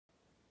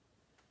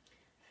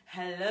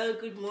Hello,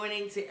 good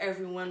morning to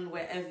everyone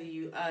wherever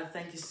you are.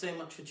 Thank you so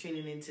much for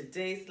tuning in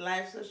today's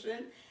live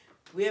session.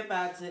 We're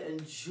about to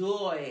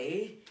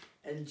enjoy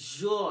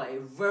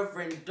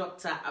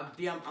Rev.Dr.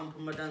 Abbeam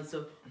Ampomah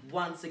Danso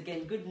once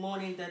again. Good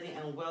morning, Daddy,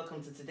 and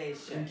welcome to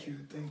today's show.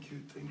 Thank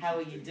you. How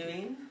are you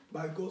doing?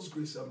 By God's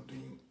grace, I'm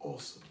doing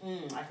awesome.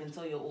 I can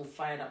tell you're all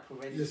fired up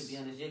already, Yes. to be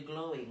honest. You're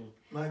glowing.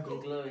 My God.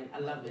 You're glowing. I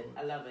love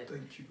it.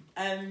 Thank you.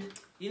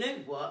 You know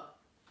what?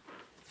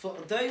 For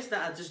those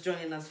that are just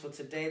joining us for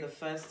today, the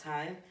first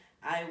time,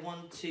 I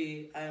want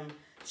to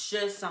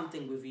share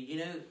something with you. You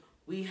know,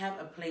 we have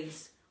a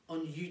place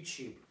on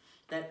YouTube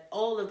that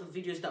all of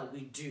the videos that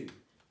we do,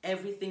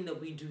 everything that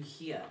we do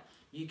here,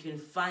 you can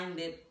find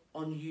it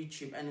on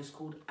YouTube, and it's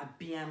called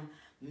Abbeam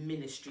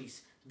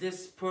Ministries.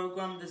 This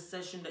program, this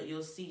session that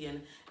you're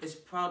seeing is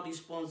proudly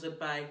sponsored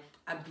by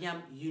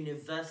Abbeam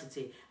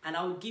University, and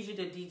I will give you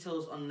the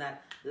details on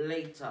that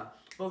later.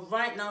 But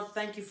right now,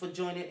 thank you for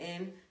joining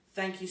in.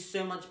 Thank you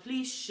so much.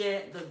 Please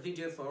share the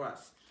video for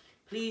us.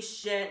 Please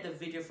share the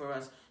video for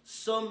us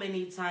so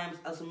many times,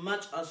 as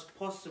much as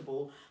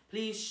possible.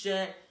 Please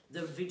share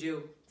the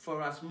video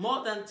for us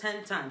more than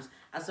 10 times.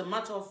 As a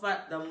matter of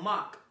fact, the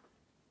mark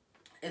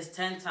is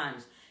 10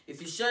 times.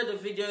 If you share the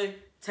video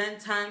 10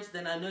 times,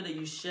 then I know that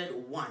you shared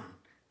one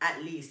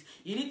at least.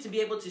 You need to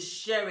be able to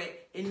share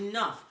it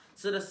enough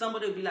so that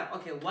somebody will be like,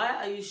 okay, why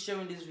are you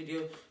sharing this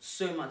video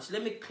so much?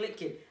 Let me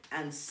click it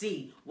and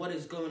see what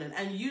is going on.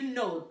 And you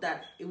know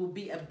that it will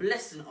be a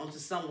blessing onto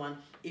someone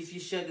if you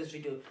share this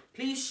video.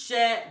 Please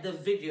share the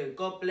video.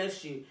 God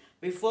bless you.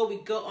 Before we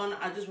go on,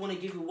 I just want to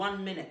give you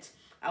 1 minute.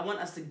 I want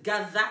us to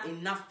gather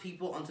enough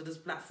people onto this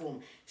platform.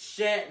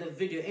 Share the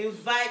video.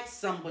 Invite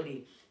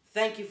somebody.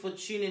 Thank you for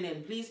tuning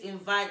in. Please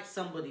invite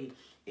somebody.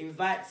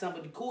 Invite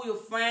somebody. Call your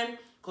friend,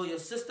 call your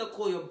sister,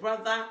 call your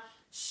brother.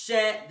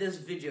 Share this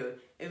video.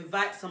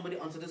 Invite somebody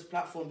onto this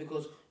platform,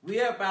 because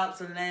we are about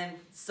to learn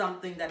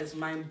something that is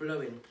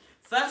mind-blowing.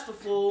 First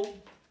of all,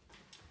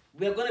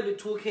 we are going to be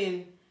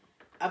talking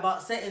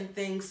about certain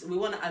things. We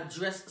want to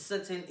address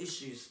certain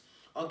issues,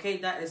 okay,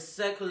 that is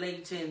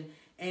circulating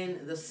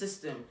in the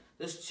system.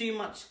 There's too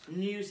much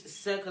news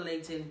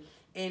circulating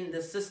in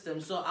the system.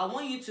 So I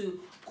want you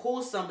to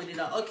call somebody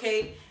that,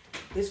 okay,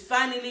 is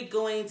finally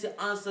going to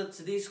answer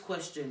to these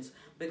questions,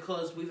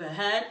 because we've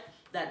heard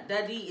that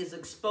Daddy is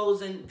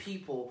exposing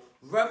people.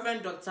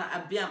 Rev.Dr.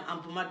 Abbeam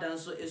Ampomah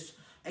Danso is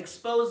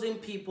exposing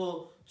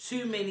people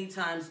too many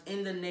times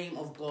in the name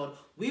of God.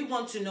 We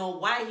want to know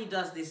why he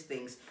does these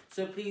things.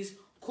 So please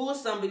call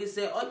somebody,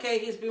 say, okay,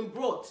 he's been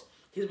brought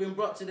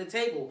to the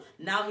table.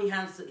 Now he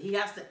has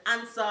to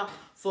answer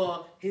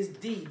for his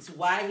deeds,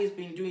 why he's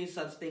been doing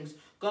such things.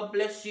 God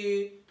bless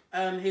you.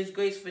 His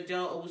Grace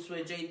Fidel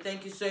Owusu-J.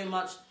 Thank you so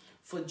much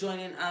for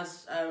joining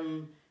us.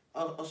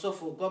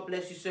 Osofo, God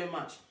bless you so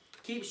much.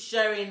 Keep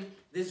sharing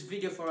this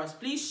video for us.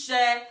 Please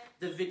share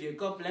the video.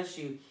 God bless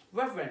you.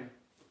 Reverend,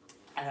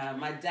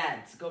 my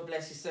dad, God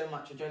bless you so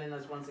much for joining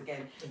us once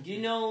again. You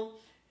know,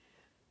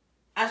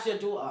 as your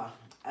daughter,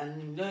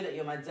 and you know that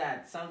you're my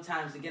dad,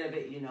 sometimes you get a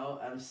bit,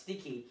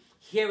 sticky,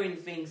 hearing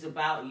things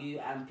about you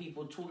and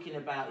people talking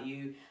about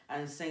you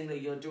and saying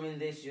that you're doing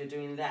this, you're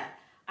doing that.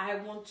 I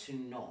want to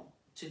know.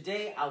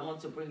 Today, I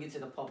want to bring it to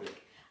the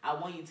public. I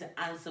want you to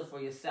answer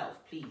for yourself,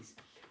 please.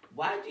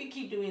 Why do you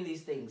keep doing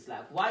these things?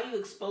 Like, why are you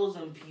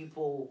exposing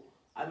people?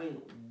 I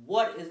mean,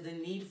 what is the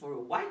need for it?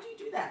 Why do you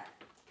do that?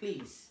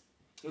 Please.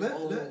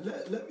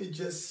 Let me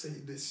just say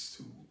this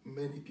to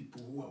many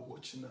people who are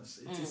watching us.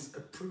 It is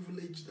a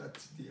privilege that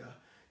they are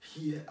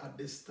here at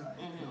this time,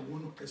 and I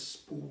want to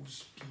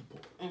expose people.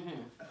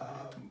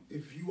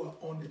 If you are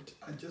on it,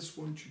 I just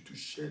want you to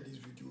share this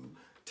video.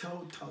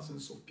 Tell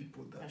thousands of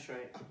people that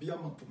Abbeam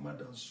Ampomah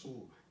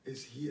Danso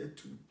is here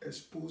to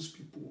expose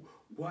people,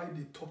 why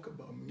they talk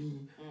about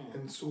me.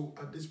 And so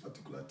at this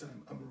particular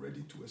time, I'm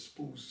ready to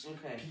expose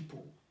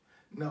people.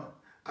 Now,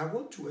 I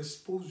want to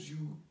expose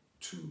you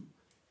to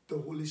the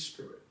Holy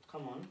Spirit.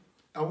 Come on.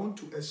 I want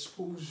to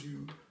expose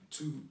you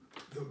to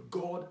the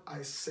God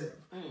I serve.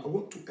 I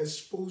want to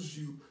expose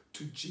you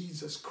to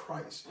Jesus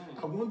Christ.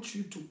 I want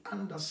you to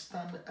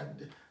understand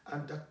and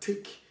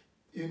undertake,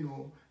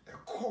 a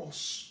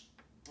course.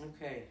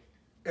 Okay.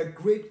 A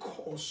great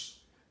course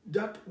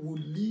that will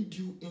lead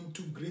you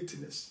into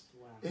greatness,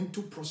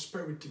 into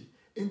prosperity,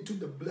 into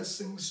the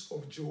blessings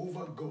of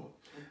Jehovah God.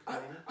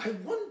 I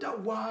wonder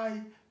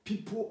why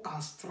people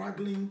are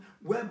struggling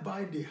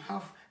whereby they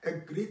have a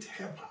great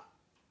helper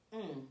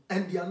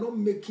and they are not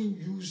making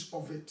use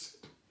of it.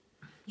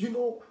 You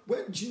know,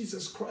 when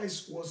Jesus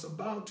Christ was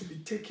about to be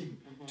taken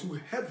to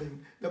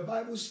heaven, the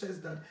Bible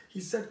says that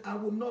he said, I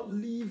will not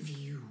leave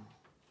you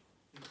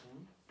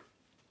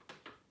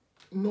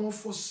nor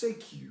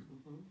forsake you.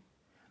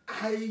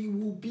 I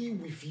will be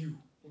with you.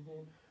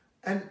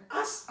 And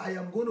as I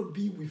am going to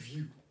be with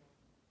you,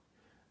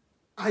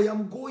 I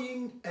am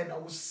going and I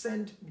will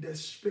send the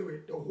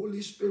Spirit, the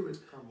Holy Spirit,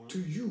 to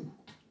you,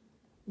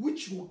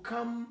 which will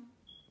come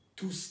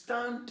to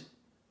stand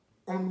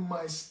on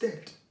my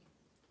stead.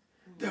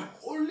 The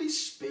Holy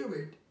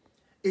Spirit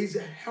is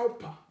a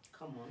helper.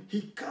 Come on.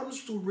 He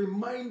comes to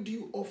remind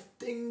you of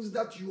things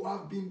that you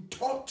have been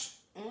taught.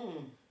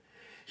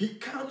 He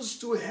comes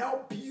to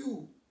help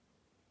you.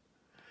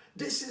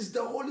 This is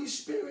the Holy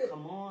Spirit.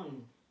 Come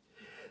on.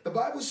 The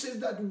Bible says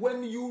that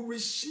when you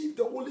receive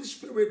the Holy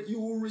Spirit, you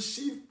will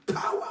receive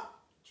power.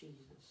 Jesus.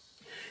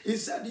 He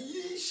said,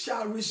 ye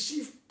shall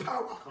receive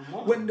power Come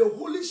on. when the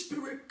Holy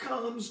Spirit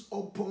comes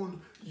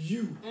upon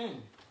you.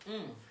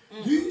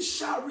 You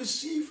shall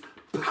receive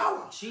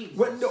power Jesus.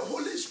 when the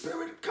Holy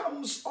Spirit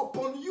comes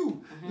upon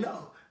you.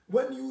 Now,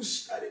 when you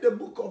study the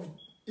book of,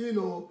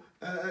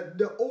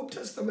 the Old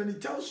Testament,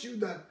 it tells you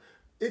that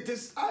it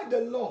is I,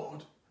 the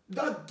Lord,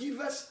 that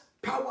gives us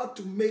power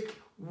to make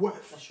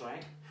wealth. That's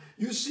right.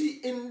 You see,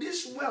 in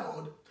this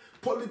world,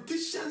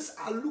 politicians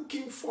are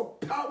looking for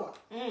power.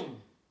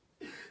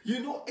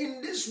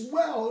 In this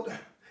world,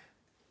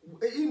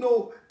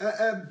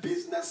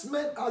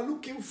 businessmen are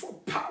looking for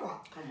power.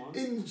 Come on.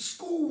 In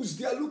schools,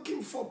 they are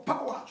looking for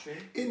power. True.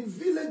 In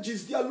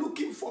villages, they are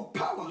looking for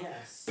power.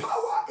 Yes.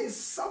 Power is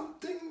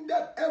something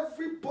that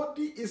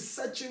everybody is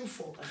searching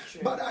for. That's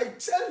true. But I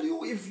tell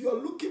you, if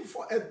you're looking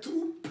for a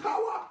true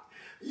power,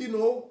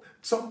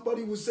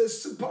 somebody will say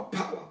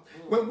superpower.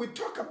 When we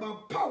talk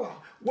about power,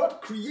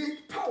 what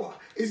creates power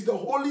is the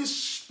Holy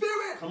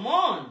Spirit. Come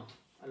on.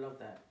 I love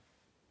that.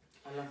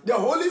 The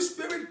Holy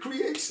Spirit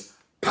creates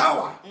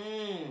power.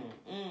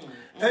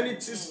 And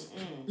it is,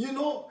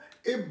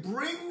 it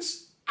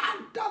brings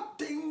other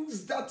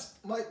things that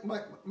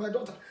my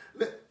daughter,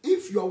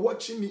 if you are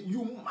watching me,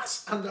 you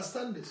must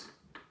understand this.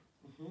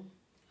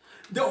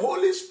 The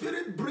Holy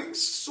Spirit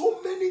brings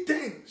so many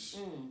things.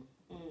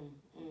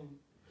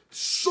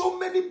 So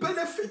many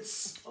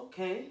benefits.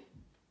 Okay.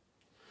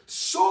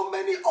 So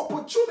many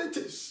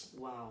opportunities.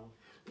 Wow.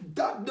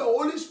 That the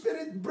Holy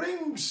Spirit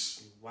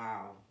brings.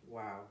 Wow.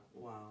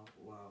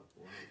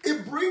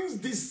 It brings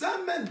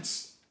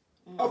discernment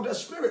of the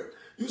Spirit.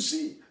 You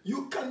see,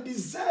 you can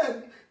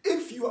discern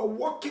if you are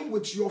walking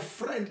with your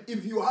friend,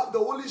 if you have the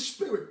Holy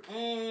Spirit.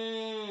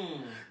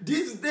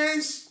 These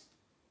days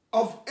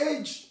of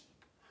age,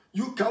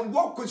 you can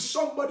walk with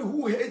somebody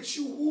who hates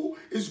you, who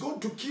is going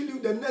to kill you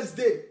the next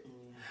day.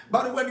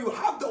 But when you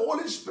have the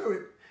Holy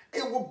Spirit,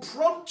 it will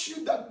prompt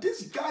you that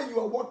this guy you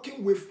are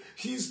working with,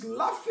 he's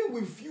laughing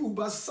with you,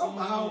 but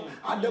somehow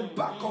at the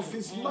back of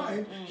his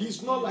mind,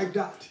 he's not like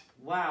that.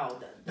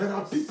 Wow. There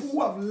are people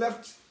who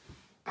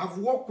I've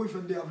worked with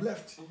and they have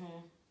left.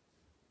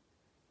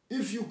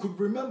 If you could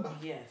remember,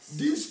 yes.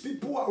 These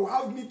people, I will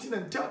have meeting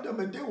and tell them,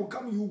 and they will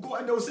come, you go,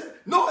 and they will say,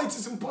 no, it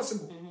is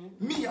impossible.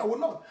 Me, I will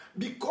not.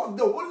 Because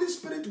the Holy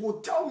Spirit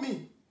will tell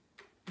me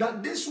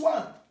that this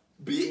one,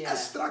 be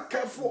extra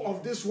careful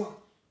of this one.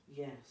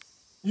 Yes.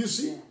 You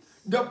see,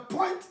 the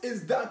point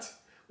is that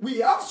we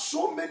have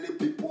so many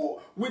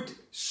people with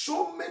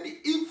so many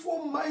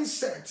evil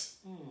mindsets.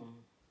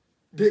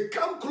 They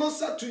come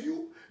closer to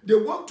you. They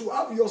want to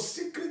have your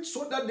secret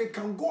so that they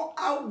can go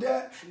out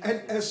there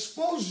and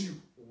expose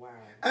you. Wow.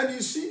 And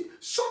you see,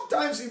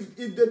 sometimes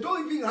if they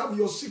don't even have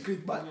your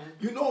secret, but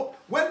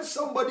when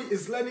somebody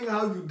is learning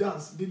how you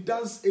dance, they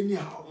dance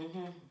anyhow.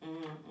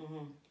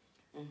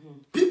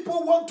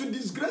 People want to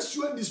disgrace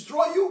you and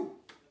destroy you.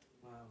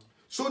 Wow.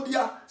 So they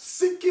are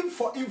seeking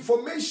for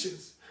information.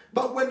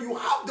 But when you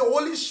have the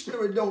Holy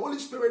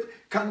Spirit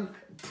can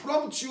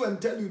prompt you and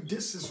tell you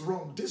this is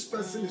wrong. This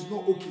person is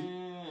not okay.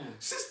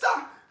 Sister,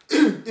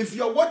 if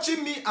you're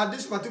watching me at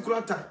this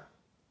particular time,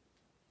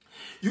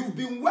 you've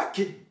been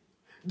working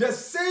the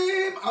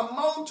same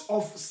amount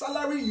of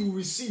salary you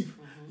receive.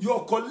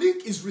 Your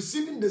colleague is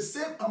receiving the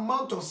same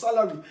amount of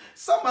salary.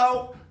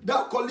 Somehow,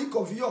 that colleague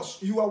of yours,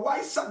 you are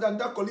wiser than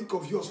that colleague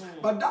of yours.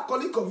 But that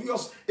colleague of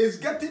yours is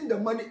getting the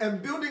money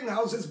and building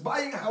houses,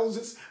 buying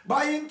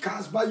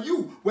cars. But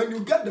you, when you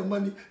get the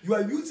money, you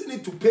are using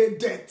it to pay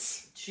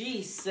debts.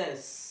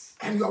 Jesus.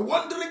 And you are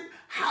wondering,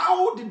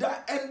 how did I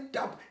end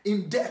up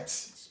in debt?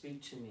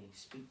 Speak to me.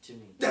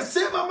 The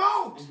same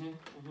amount.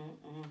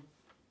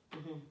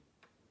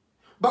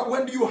 But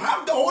when you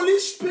have the Holy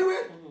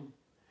Spirit,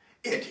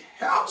 it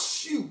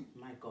helps you,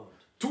 my God,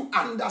 to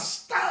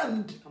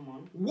understand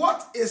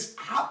what is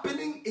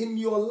happening in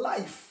your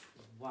life.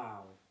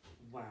 Wow.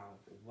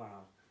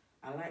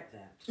 I like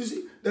that. You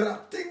see, there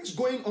are things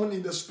going on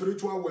in the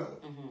spiritual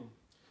world.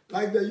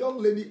 Like the young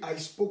lady I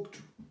spoke to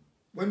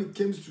when it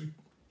came to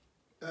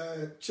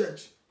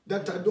church,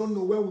 that I don't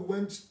know, when we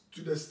went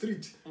to the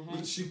street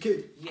with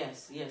Shike.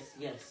 Yes.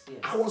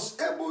 I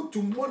was able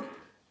to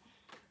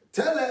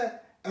tell her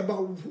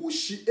about who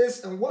she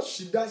is and what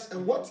she does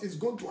and what is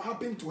going to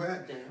happen to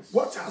her,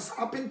 what has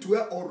happened to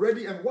her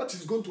already and what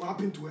is going to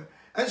happen to her.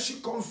 And she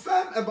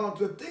confirmed about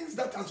the things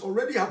that has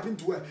already happened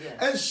to her. Yes.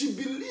 And she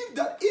believed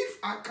that if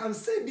I can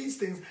say these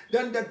things,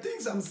 then the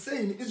things I'm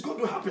saying is going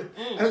to happen.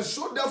 And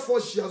so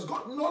therefore she has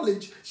got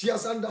knowledge. She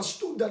has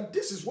understood that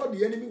this is what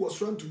the enemy was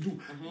trying to do.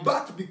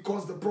 But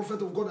because the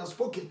prophet of God has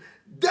spoken,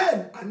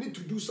 then I need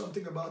to do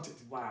something about it.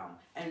 Wow.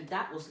 And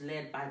that was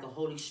led by the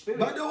Holy Spirit.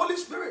 By the Holy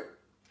Spirit.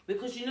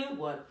 Because you know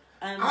what?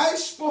 I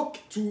spoke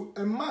to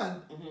a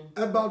man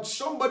about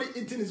somebody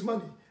eating his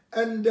money.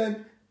 And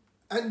then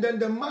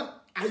the man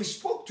I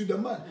spoke to the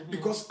man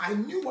because I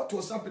knew what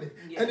was happening.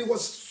 Yes. And it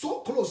was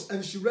so close,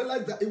 and she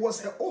realized that it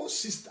was her own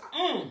sister.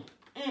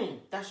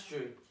 That's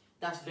true.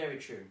 That's very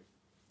true.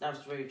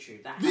 That's very true.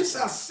 These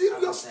are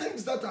serious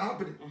things that are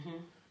happening.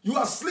 You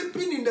are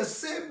sleeping in the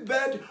same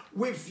bed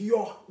with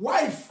your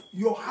wife,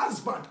 your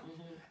husband,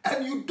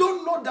 and you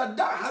don't know that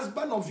that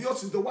husband of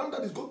yours is the one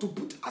that is going to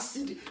put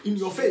acid in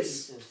your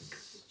face.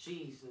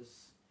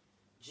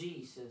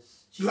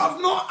 Jesus. You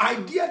have no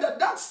idea that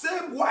that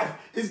same wife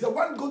is the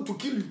one going to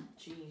kill you.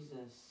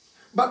 Jesus.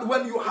 But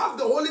when you have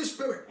the Holy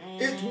Spirit,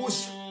 it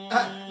was.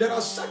 There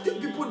are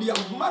certain people, they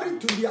are married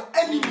to their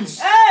enemies.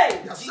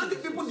 Hey, there are certain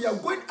people, they are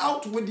going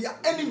out with their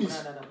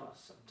enemies.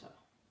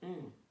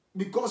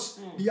 Because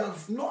they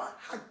have not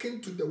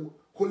hearkened to the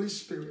Holy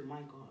Spirit.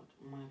 My God.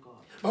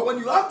 But when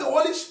you have the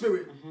Holy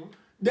Spirit,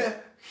 the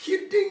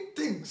hidden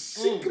things,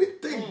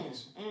 secret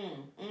things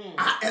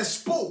are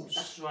exposed.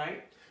 That's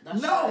right.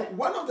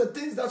 One of the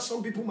things that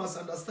some people must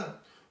understand,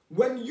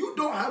 when you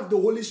don't have the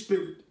Holy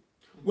Spirit,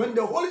 when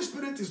the Holy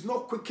Spirit is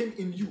not quickened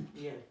in you,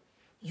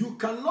 you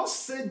cannot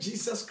say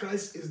Jesus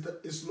Christ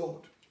is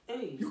Lord.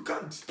 Hey. You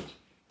can't.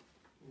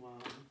 Wow.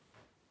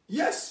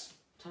 Yes.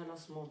 Tell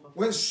us more, Papa.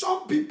 When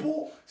some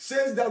people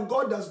say that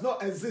God does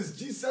not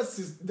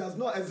exist, does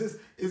not exist,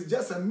 it's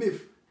just a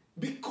myth,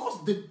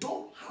 because they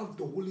don't have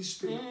the Holy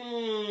Spirit.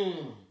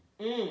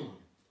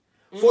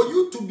 For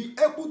you to be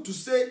able to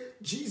say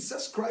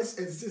Jesus Christ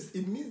exists,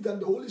 it means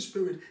that the Holy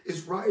Spirit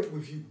is right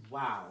with you.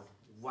 Wow.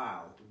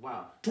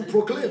 To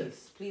proclaim.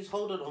 Please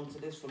hold on to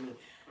this for me.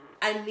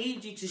 I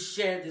need you to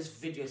share this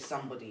video,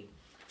 somebody.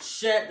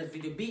 Share the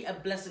video. Be a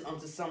blessing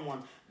unto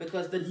someone,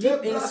 because the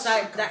deep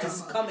insight that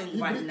is coming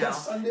right now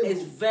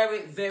is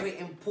very, very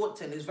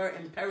important. It's very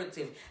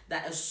imperative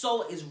that a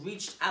soul is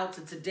reached out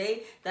to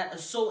today, that a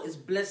soul is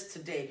blessed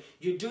today.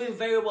 You're doing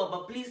very well,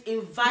 but please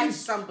invite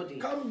somebody.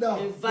 Calm down.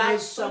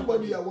 Invite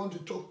somebody I want to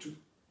talk to.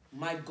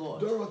 My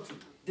God. Dorothy.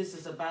 This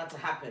is about to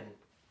happen.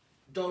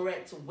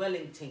 Dorette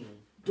Wellington.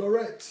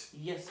 Dorette.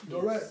 Yes, please.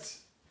 Dorette.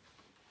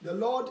 The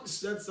Lord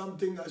said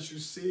something I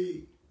should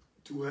say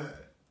to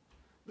her.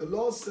 The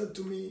Lord said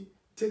to me,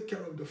 take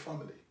care of the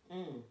family.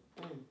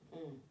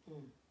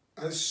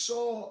 I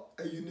saw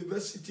a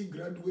university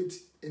graduate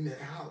in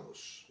her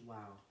house.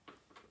 Wow.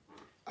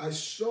 I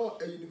saw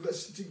a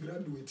university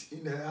graduate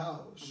in her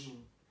house.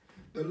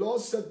 The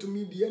Lord said to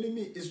me, the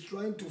enemy is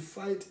trying to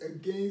fight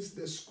against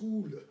the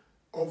school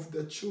of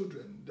the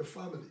children, the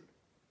family.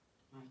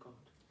 My God.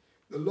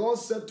 The Lord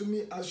said to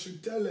me, I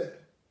should tell her,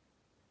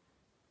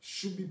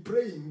 should be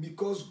praying,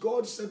 because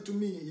God said to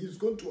me, he's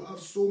going to have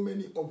so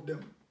many of them.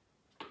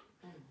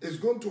 It's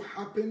going to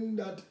happen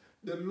that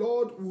the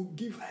Lord will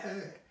give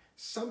her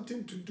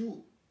something to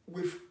do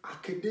with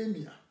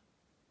academia.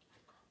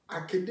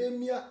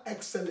 Academia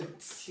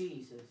excellence.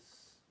 Jesus.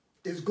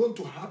 It's going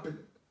to happen.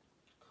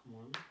 Come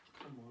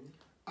on.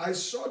 I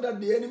saw that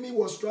the enemy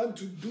was trying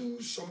to do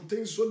some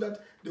things so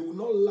that they would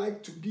not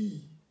like to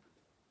be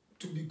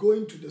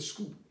going to the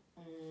school.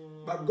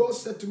 But God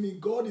said to me,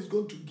 God is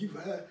going to give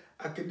her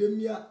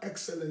academia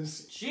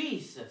excellence.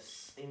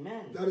 Jesus.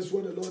 Amen. That is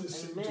what the Lord is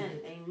saying to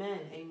me. Amen.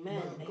 My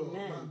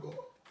God.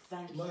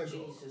 Thank you,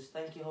 Jesus.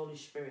 Thank you, Holy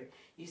Spirit.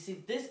 You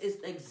see, this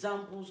is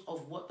examples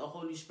of what the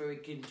Holy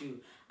Spirit can do.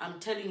 I'm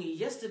telling you,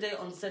 yesterday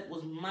on set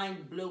was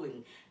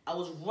mind-blowing. I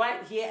was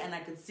right here and I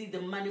could see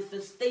the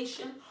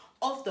manifestation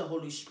of the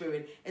Holy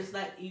Spirit. It's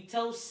like you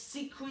tell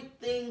secret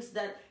things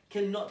that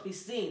cannot be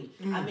seen.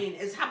 I mean,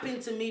 it's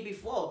happened to me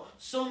before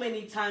so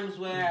many times,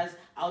 whereas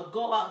I would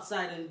go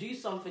outside and do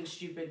something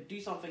stupid,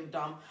 do something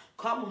dumb,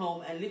 come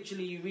home and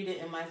literally you read it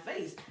in my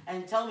face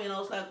and tell me, and I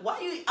was like, why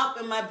are you up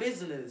in my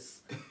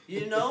business?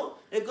 You know,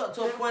 it got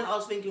to a point I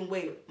was thinking,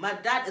 wait, my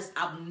dad is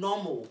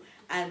abnormal.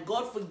 And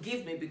God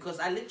forgive me, because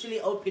I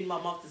literally opened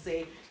my mouth to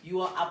say,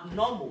 you are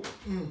abnormal.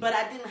 But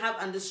I didn't have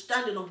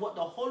understanding of what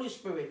the Holy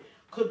Spirit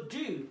could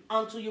do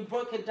until you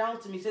broke it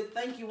down to me. So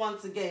thank you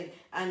once again.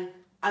 And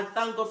I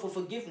thank God for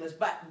forgiveness.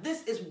 But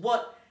this is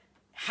what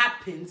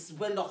happens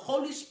when the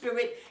Holy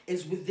Spirit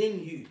is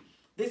within you.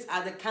 These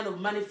are the kind of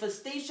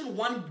manifestation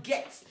one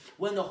gets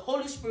when the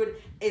Holy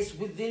Spirit is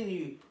within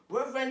you.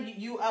 Reverend,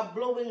 you are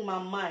blowing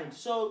my mind.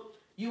 So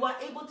you are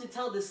able to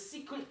tell the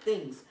secret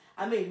things.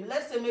 I mean,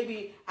 let's say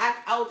maybe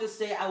I'll just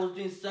say I was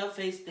doing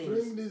surface things.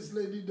 Bring this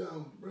lady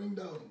down.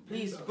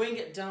 Please bring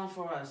it down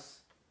for us.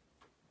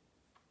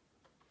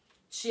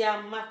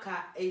 Chiamaka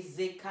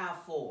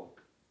Ezekafo.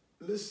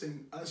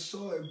 Listen, I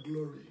saw a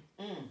glory.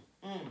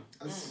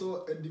 I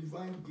saw a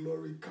divine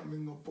glory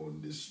coming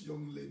upon this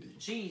young lady.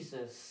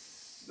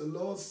 Jesus. The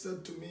Lord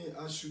said to me,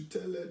 I should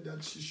tell her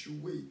that she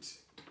should wait.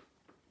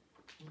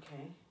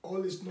 Okay.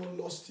 All is not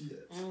lost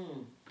yet.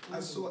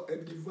 I saw a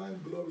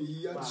divine glory.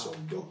 He had some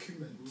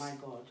documents. My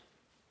God.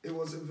 It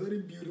was a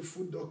very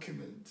beautiful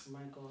document.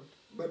 My God.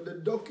 But the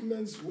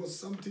documents was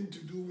something to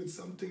do with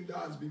something that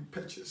has been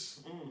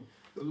purchased.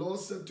 The Lord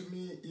said to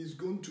me, he's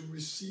going to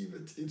receive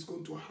it. It's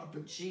going to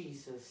happen.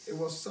 Jesus. It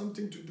was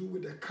something to do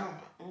with a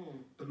car.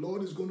 The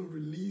Lord is going to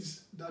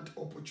release that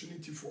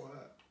opportunity for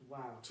her.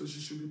 Wow. So she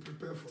should be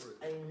prepared for it.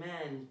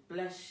 Amen.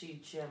 Bless you,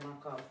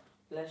 Chiamaka.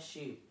 Bless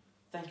you.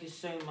 Thank you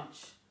so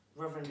much,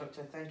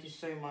 Rev.Dr. Thank you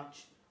so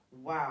much.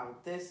 Wow,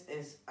 this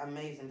is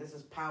amazing. This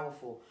is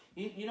powerful.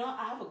 You know,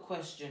 I have a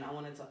question I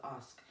wanted to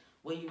ask.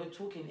 When you were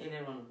talking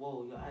earlier on,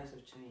 whoa, your eyes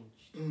have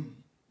changed.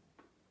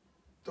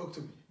 Talk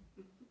to me.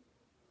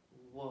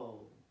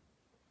 Whoa.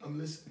 I'm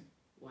listening.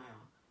 Wow.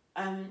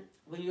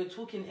 When you were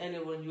talking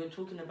earlier on, you were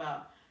talking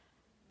about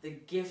the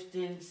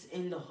giftings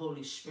in the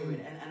Holy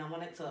Spirit. And I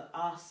wanted to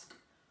ask,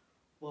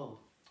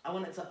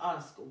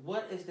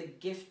 what is the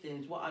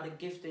giftings? What are the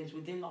giftings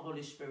within the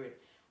Holy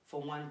Spirit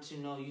for one to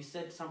know? You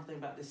said something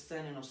about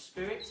discerning of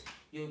spirit.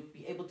 You'll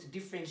be able to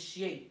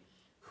differentiate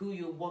who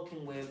you're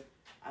working with.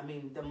 I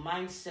mean, the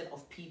mindset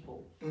of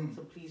people.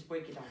 So please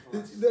break it down for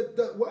us.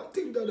 The one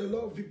thing that a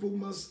lot of people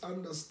must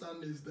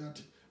understand is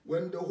that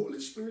when the Holy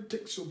Spirit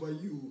takes over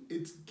you,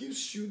 it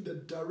gives you the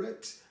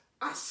direct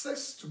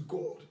access to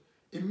God.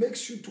 It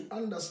makes you to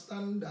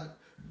understand that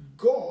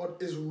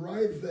God is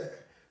right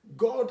there.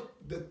 God,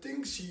 the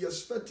things He is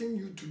expecting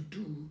you to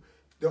do,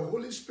 the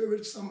Holy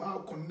Spirit somehow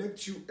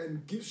connects you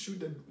and gives you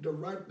the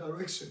right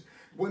direction.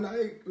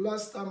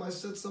 Last time I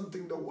said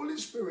something, the Holy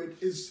Spirit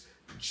is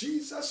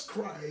Jesus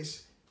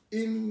Christ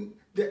in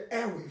the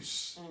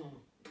airwaves.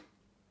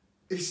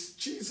 It's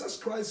Jesus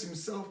Christ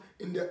Himself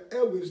in the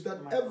airwaves that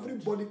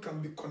everybody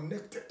can be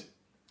connected.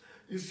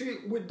 You see,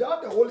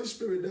 without the Holy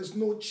Spirit, there's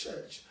no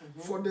church.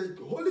 For the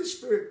Holy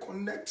Spirit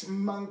connects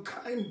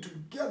mankind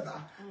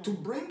together to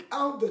bring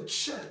out the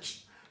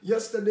church.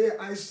 Yesterday,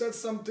 I said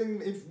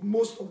something, if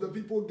most of the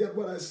people get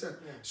what I said.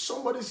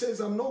 Somebody says,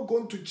 I'm not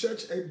going to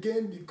church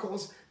again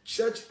because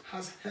church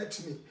has hurt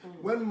me.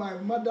 When my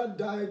mother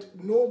died,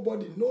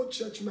 no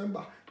church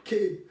member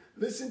came.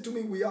 Listen to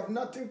me, we have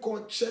nothing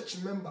called church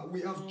member.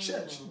 We have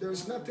church. There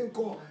is nothing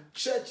called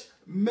church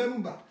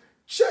member.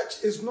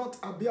 Church is not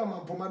Abbeam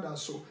and Ampomah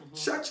Danso.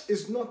 Church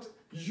is not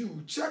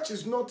you. Church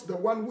is not the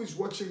one who is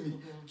watching me.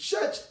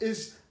 Church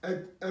is a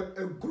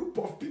group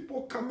of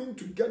people coming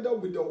together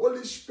with the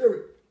Holy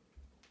Spirit.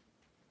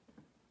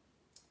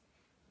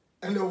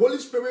 And the Holy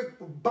Spirit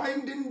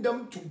binding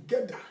them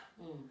together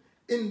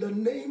in the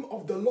name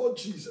of the Lord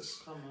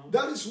Jesus.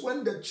 That is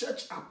when the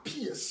church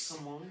appears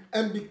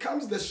and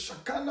becomes the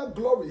Shekinah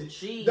glory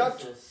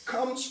that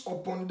comes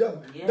upon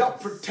them, that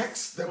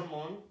protects them.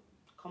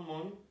 Come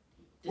on.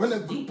 When a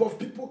group of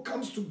people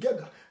comes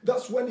together,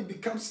 that's when it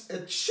becomes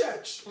a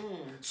church.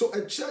 So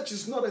a church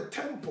is not a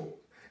temple.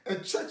 A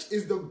church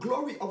is the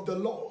glory of the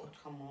Lord.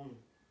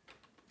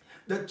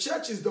 The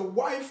church is the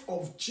wife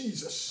of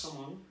Jesus.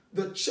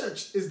 The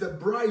church is the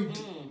bride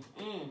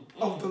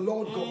of the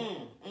Lord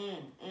God.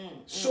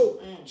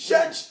 So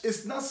church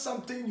is not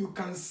something you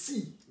can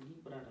see.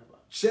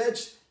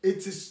 Church,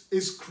 it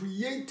is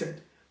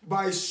created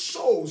by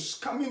souls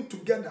coming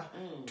together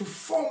to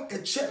form a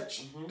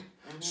church.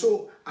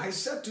 So I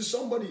said to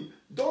somebody,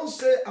 don't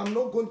say I'm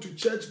not going to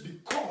church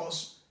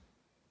because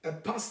a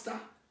pastor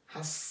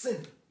has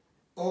sinned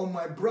or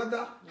my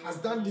brother has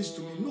done this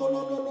to me.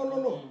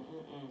 No.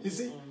 You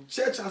see,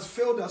 church has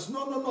failed us.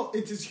 No.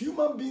 It is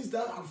human beings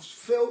that have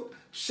failed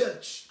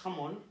church. Come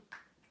on.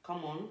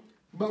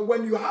 But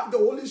when you have the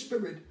Holy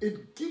Spirit,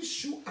 it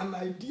gives you an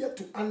idea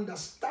to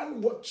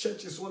understand what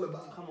church is all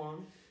about. Come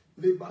on.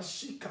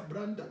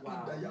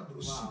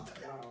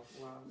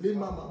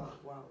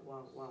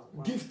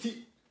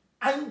 Gifty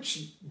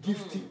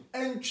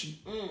entry.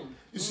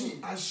 You see,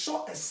 I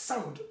saw a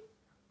sound.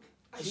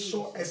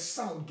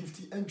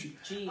 Gifty entry.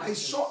 I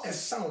saw a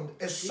sound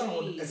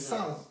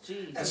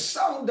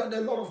that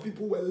a lot of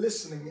people were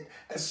listening.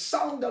 A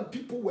sound that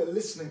people were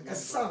listening. A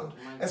sound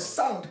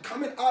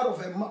coming out of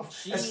a mouth.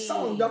 A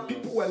sound that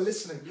people were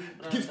listening.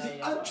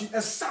 Gifty entry.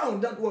 A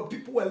sound that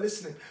people were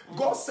listening.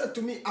 God said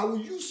to me, I will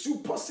use you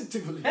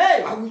positively.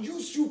 I will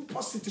use you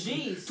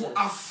positively to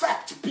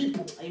affect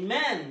people.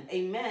 Amen.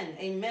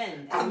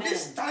 At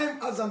this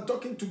time, as I'm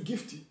talking to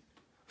Gifty,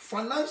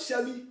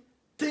 financially,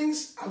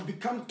 things have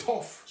become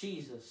tough.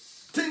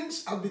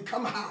 Things have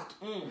become hard.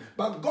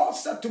 But God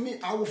said to me,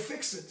 I will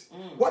fix it.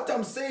 What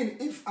I'm saying,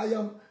 if I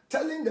am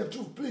telling the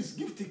truth, please,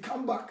 Gifty,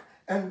 come back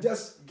and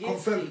just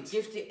confirm it.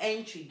 Gifty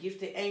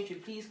entry.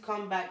 Please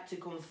come back to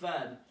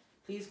confirm.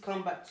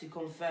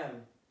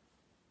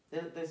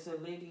 There's a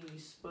lady you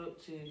spoke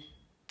to.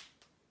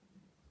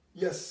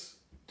 Yes.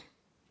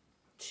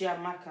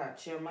 Chiamaka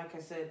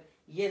said,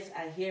 yes,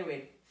 I hear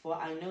it, for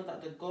I know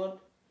that God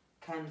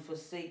cannot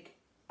forsake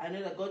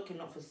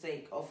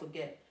or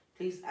forget.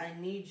 Please, I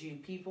need you,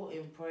 people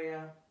in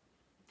prayer.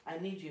 I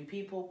need you,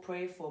 people,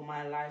 pray for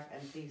my life.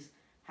 And please,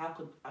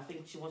 I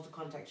think she wants to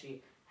contact you.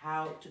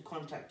 How to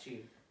contact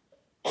you?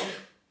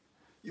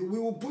 We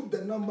will put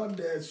the number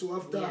there, so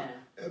after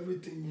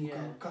everything, you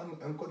can come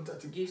and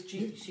contact him.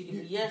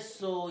 Yes,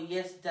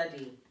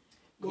 Daddy.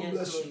 God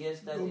bless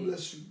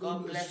you.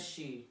 God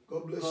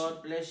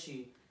bless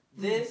you.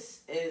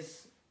 This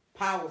is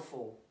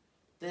powerful.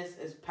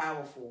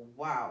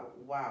 Wow.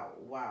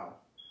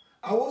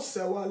 I will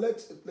say,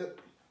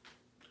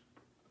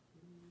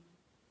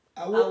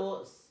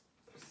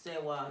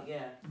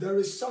 yeah. There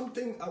is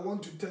something I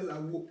want to tell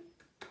Awo.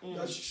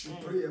 that she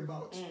should pray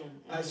about.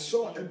 I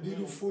saw a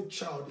beautiful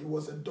child. It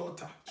was a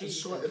daughter.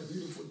 Jesus. I saw a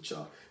beautiful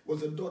child. It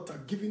was a daughter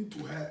given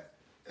to her.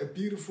 A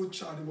beautiful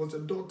child. It was a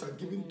daughter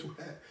given to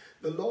her.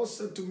 The Lord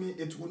said to me,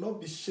 it will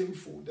not be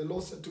shameful. The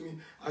Lord said to me,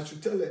 I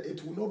should tell her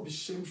it will not be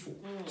shameful.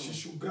 She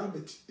should grab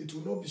it. It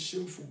will not be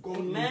shameful. God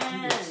will do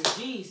it.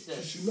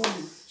 Jesus. She should not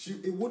be.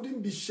 It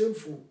wouldn't be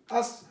shameful.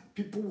 As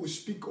people will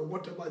speak or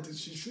whatever it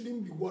is, she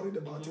shouldn't be worried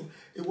about it.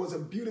 It was a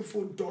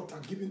beautiful daughter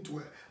given to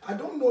her. I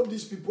don't know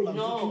these people I'm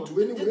talking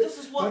to anyway,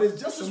 but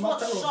it's just a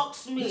matter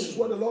of. This is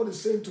what the Lord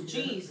is saying to me.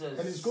 Jesus.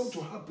 And it's going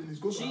to happen. It's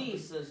going to happen.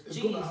 It's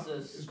going to happen.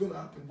 It's going to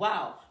happen.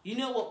 Wow. You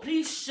know what?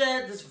 Please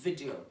share this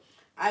video.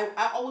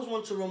 I always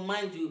want to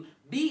remind you,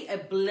 be a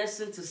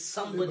blessing to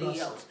somebody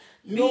else.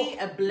 Be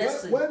a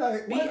blessing. When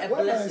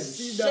I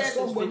see that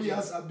somebody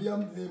has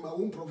Abbeam name, I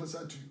won't prophesy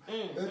to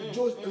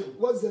you.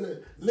 What's the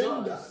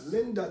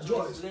name?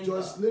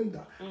 Joyce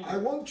Linda. I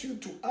want you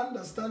to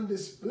understand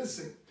this.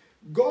 Listen,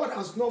 God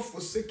has not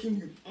forsaken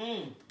you.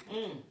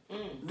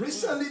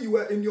 Recently, you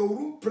were in your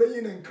room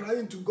praying and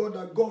crying to God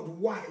that, God,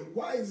 why?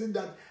 Why is it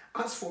that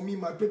as for me,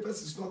 my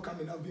papers is not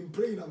coming? I've been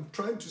praying. I'm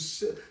trying to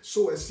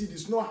sow a seed.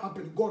 It's not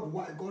happening. God,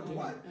 why? God,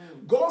 why?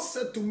 God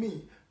said to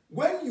me,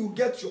 when you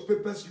get your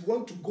papers, you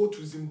want to go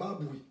to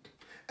Zimbabwe.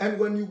 And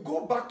when you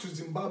go back to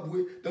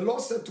Zimbabwe, the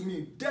Lord said to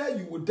me, there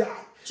you will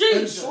die. Jesus.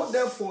 And so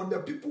therefore, the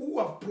people who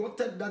have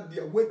plotted that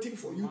they are waiting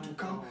for you to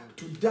come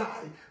to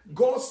die,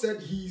 God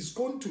said he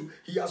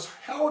has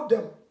held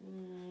them.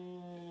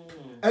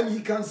 And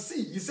he can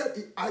see. He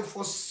said, I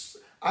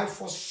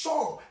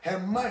foresaw her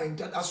mind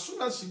that as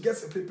soon as she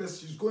gets the papers,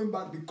 she's going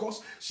back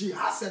because she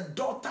has a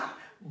daughter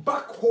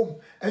back home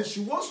and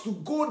she wants to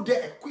go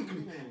there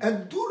quickly.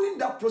 And during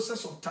that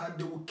process of time,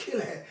 they will kill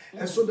her.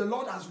 And so the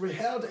Lord has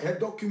withheld her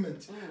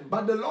document.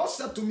 But the Lord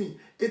said to me,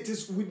 it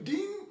is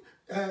within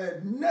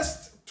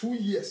next 2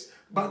 years.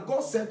 But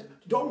God said,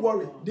 don't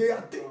worry. They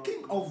are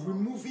thinking of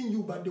removing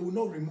you, but they will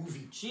not remove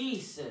you.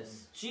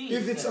 Jesus.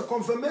 If it's a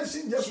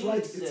confirmation, just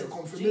write it's a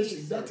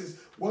confirmation. That is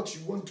what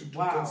you want to do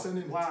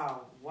concerning it.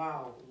 Wow.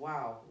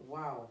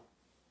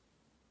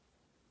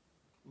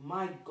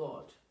 My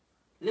God.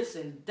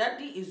 Listen,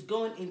 Daddy is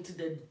going into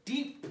the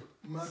deep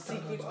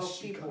secret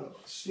of people.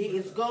 He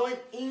is going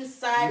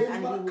inside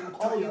and he will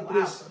call you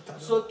out.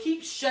 So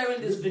keep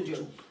sharing this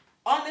video.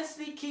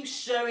 Honestly, keep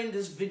sharing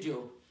this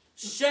video.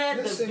 Share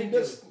the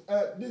video.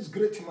 This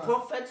great man.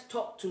 Prophet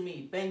talk to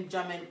me,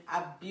 Benjamin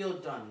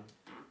Abiodun.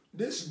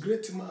 This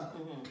great man.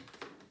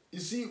 You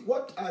see,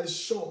 what I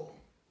saw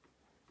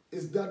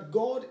is that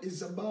God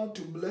is about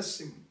to bless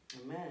him.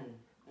 Amen.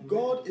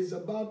 God is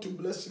about to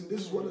bless him.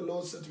 This is what the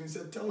Lord said to me. He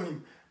said, tell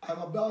him, I'm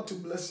about to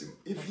bless him.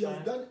 If he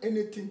has done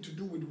anything to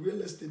do with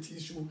real estate, he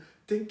should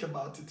think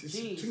about it.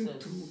 He should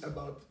think through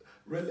about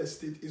real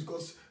estate. It's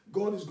because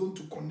God is going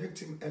to connect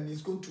him and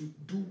he's going to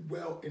do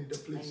well in the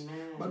place.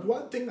 Amen. But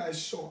one thing I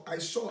saw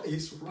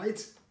his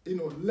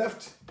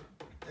left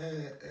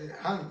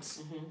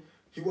hands.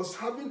 He was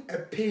having a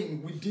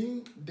pain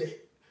within this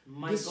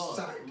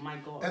side. My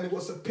God. And it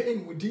was a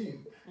pain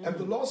within. And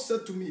the Lord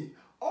said to me,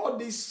 all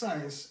these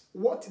signs,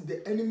 what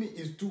the enemy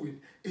is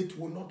doing, it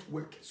will not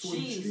work. So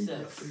you shouldn't be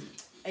afraid.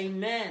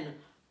 Amen.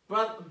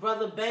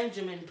 Brother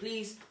Benjamin,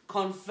 please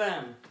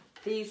confirm.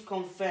 Please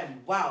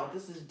confirm. Wow,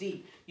 this is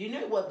deep. You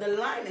know what? The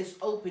line is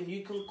open.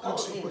 You can call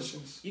in.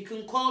 Questions. You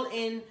can call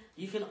in.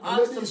 You can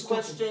ask some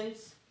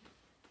questions.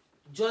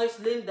 Joyce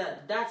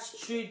Linda,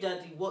 that's true,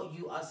 Daddy, what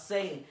you are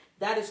saying.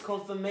 That is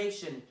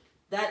confirmation.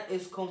 That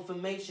is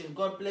confirmation.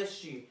 God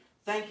bless you.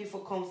 Thank you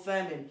for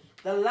confirming.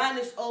 The line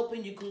is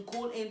open. You can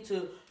call in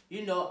to,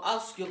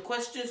 ask your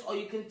questions, or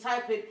you can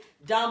type it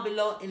down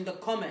below in the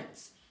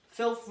comments.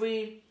 Feel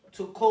free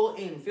to call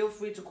in.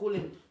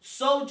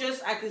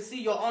 Soldiers, I can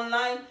see you're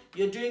online.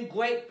 You're doing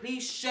great.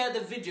 Please share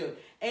the video.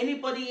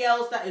 Anybody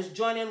else that is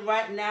joining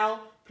right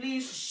now,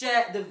 please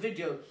share the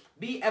video.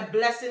 Be a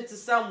blessing to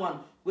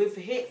someone. We've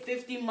hit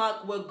 50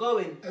 mark. We're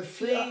going.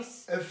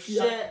 Please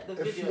share the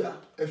video.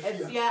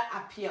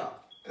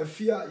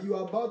 Efia, you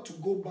are about to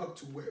go back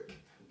to work.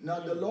 Now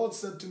the Lord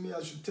said to me,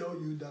 I should tell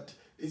you that.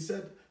 He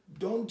said,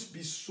 don't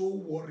be so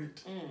worried.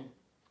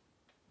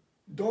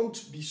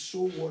 Don't be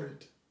so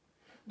worried.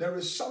 There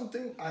is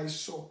something I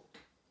saw.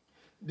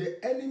 The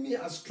enemy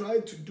has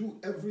tried to do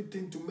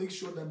everything to make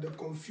sure that the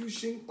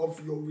confusion of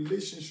your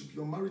relationship,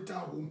 your marital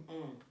home,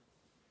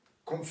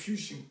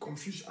 confusion.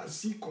 I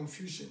see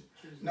confusion.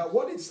 Jesus. Now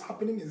what is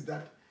happening is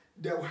that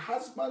the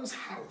husband's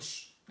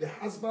house,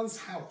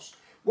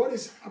 what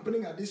is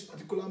happening at this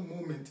particular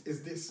moment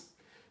is this.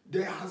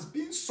 There has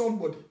been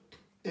somebody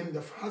in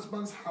the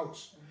husband's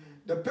house.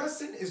 The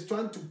person is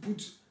trying to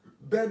put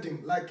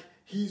burden, like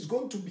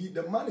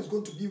the man is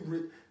going to be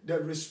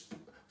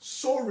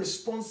so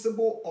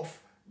responsible of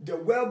the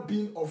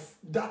well-being of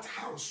that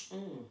house.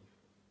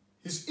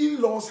 His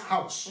in-laws'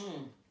 house.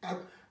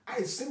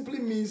 I simply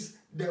means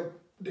the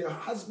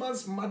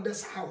husband's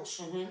mother's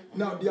house.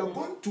 Now they are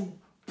going to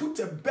put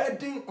a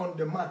burden on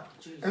the man.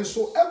 Jesus. And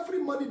so every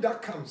money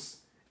that comes,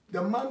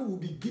 the man will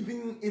be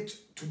giving it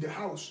to the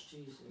house.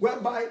 Jesus.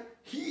 Whereby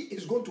he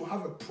is going to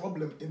have a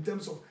problem in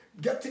terms of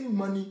getting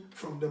money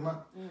from the man.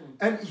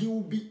 And he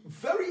will be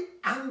very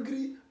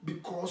angry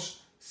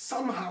because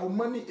somehow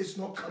money is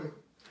not coming.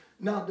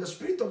 Now, the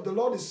Spirit of the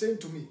Lord is saying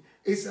to me,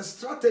 it's a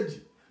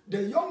strategy.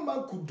 The young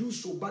man could do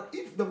so, but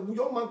if the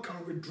young man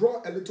can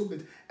withdraw a little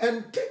bit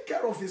and take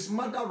care of his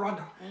mother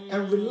rather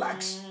and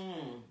relax,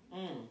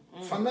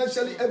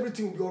 financially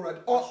everything will be all right.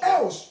 Or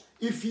else,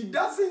 if he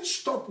doesn't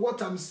stop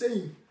what I'm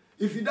saying,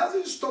 if he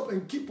doesn't stop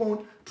and keep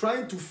on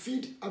trying to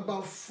feed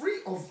about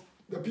 3 of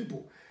the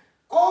people,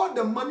 all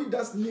the money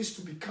that needs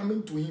to be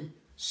coming to him,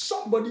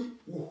 somebody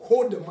will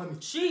hold the money.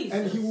 Jesus.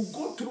 And he will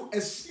go through a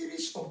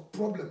series of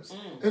problems.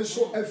 And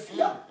so if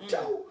you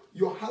tell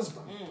your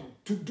husband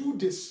to do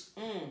this.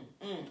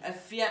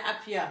 Appear,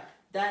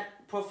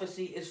 that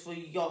prophecy is for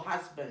your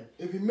husband.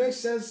 If it makes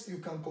sense, you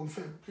can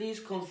confirm. Please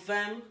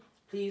confirm.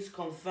 Please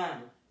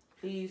confirm.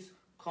 Please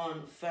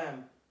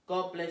confirm.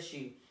 God bless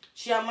you.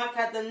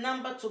 Chiamaka, the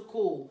number to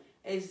call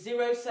is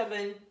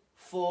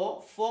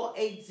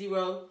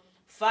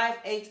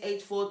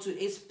 074-480-58842.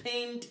 It's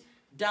pinned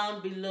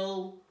down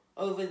below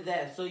over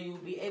there, so you'll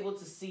be able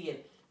to see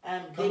it.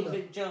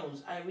 David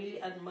Jones, I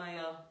really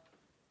admire.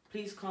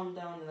 Please calm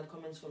down in the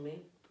comments for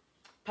me.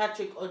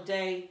 Patrick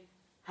O'Day,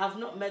 have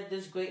not met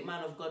this great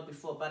man of God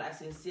before, but I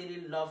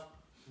sincerely love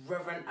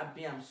Reverend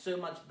Abbeam. So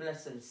much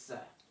blessings,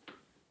 sir.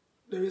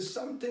 There is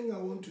something I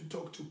want to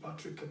talk to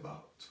Patrick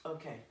about.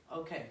 Okay.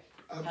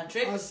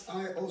 Patrick? As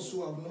I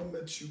also have not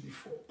met you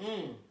before.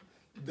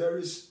 There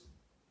is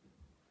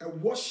a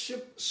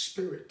worship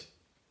spirit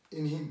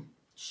in him.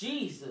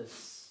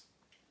 Jesus.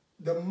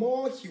 The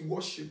more he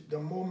worships, the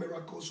more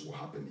miracles will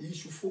happen. He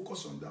should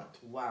focus on that.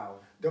 Wow.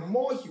 The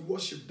more he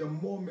worships, the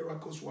more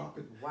miracles will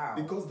happen. Wow.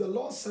 Because the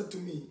Lord said to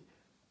me,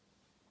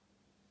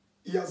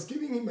 he has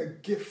given him a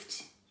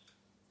gift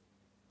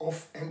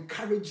of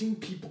encouraging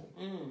people.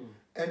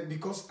 And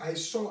because I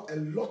saw a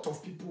lot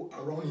of people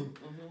around him,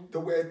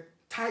 there were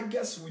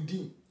tigers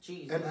within.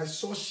 Jesus. And I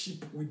saw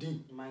sheep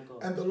within. My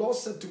God. And the Lord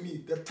said to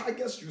me, the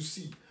tigers you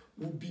see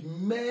will be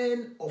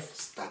men of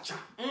stature.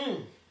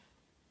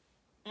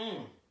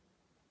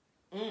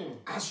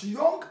 As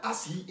young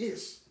as he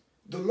is,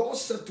 the Lord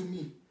said to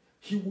me,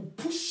 he will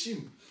push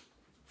him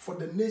for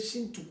the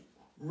nation to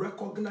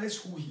recognize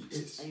who he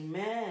is.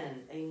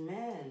 Amen.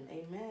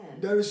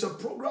 There is a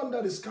program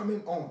that is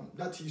coming on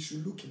that he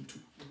should look into.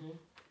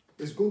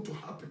 It's going to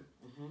happen.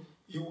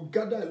 He will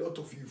gather a lot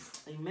of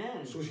youth.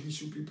 Amen. So he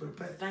should be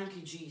prepared. Thank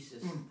you,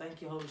 Jesus.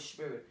 Thank you, Holy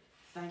Spirit.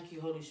 Thank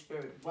you, Holy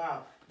Spirit.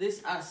 Wow.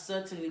 These are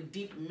certainly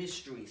deep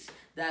mysteries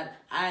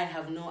that I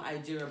have no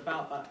idea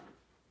about, but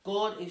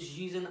God is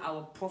using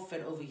our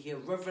prophet over here,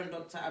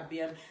 Rev.Dr.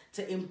 Abbeam,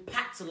 to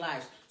impact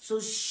lives. So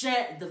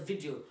share the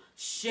video.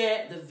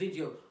 Share the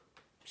video.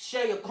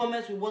 Share your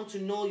comments. We want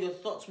to know your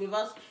thoughts with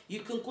us.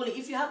 You can call it.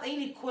 If you have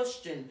any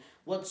question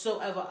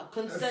whatsoever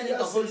concerning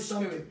the Holy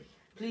Spirit,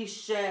 please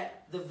share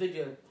the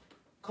video.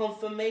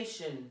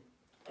 Confirmation.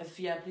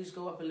 Afia, please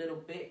go up a little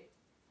bit.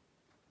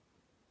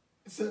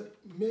 It said,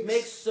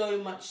 makes so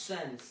much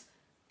sense.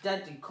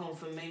 Daddy,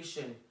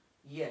 confirmation.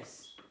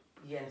 Yes.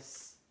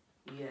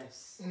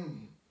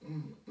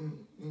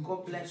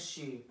 God bless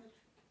you.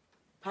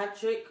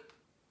 Patrick,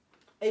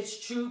 it's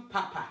true,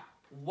 Papa.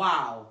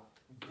 Wow.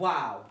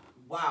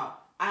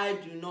 I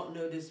do not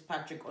know this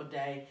Patrick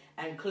O'Day,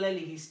 and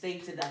clearly he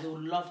stated that he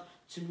would love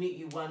to meet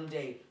you one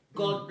day.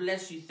 God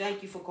bless you.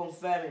 Thank you for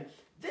confirming.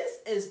 This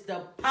is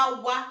the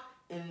power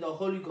in the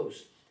Holy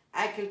Ghost.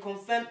 I can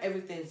confirm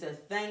everything. It says,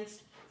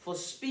 thanks for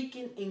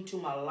speaking into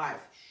my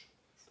life.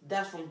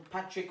 That's from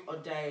Patrick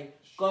O'Day.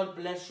 God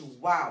bless you.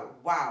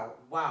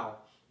 Wow.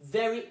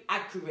 Very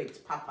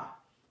accurate, Papa.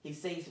 He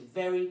says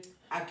very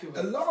accurate.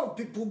 A lot of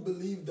people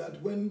believe that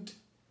when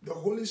the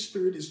Holy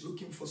Spirit is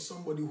looking for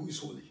somebody who is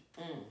holy.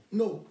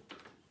 No.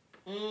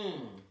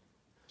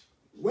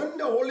 When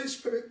the Holy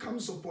Spirit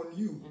comes upon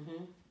you,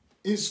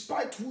 in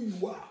spite who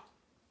you are,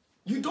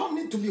 you don't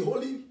need to be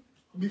holy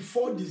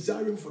before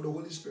desiring for the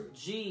Holy Spirit.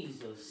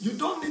 Jesus. You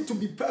don't need to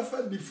be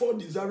perfect before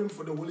desiring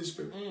for the Holy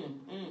Spirit.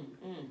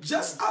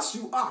 Just as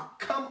you are,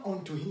 come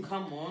unto him.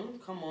 Come on.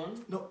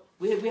 No.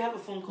 We have a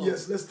phone call.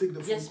 Yes, let's take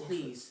the phone call. Yes,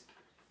 please.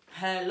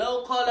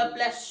 Hello, caller,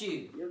 bless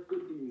you. Yes,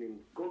 good evening.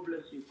 God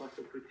bless you,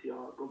 Pastor Pretty.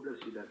 God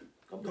bless you, Daddy.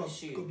 God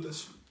bless you. God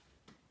bless you.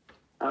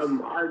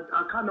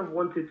 I kind of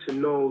wanted to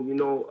know,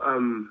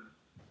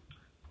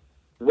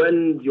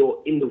 when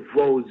you're in the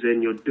roads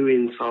and you're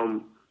doing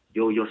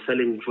you're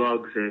selling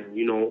drugs and,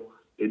 you're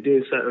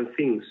doing certain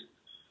things,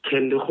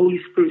 can the Holy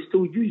Spirit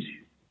still use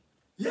you?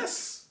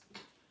 Yes.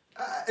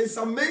 It's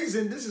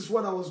amazing. This is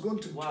what I was going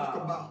to talk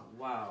about.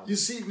 Wow. You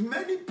see,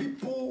 many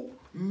people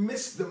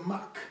miss the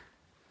mark.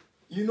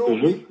 We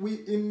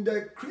in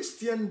the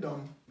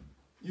Christendom,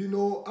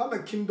 I'm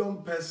a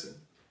kingdom person.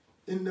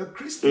 In the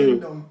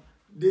Christendom,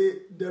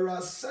 there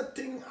are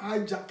certain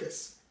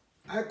hijackers.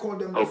 I call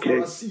them the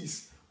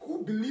Pharisees,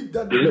 who believe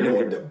that they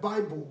know the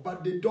Bible,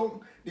 but they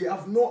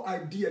have no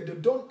idea. They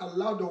don't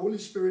allow the Holy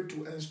Spirit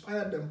to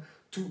inspire them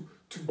to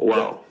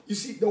Wow. You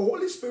see, the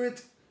Holy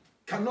Spirit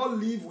cannot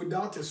live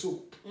without a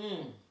soul.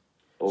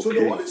 Okay. So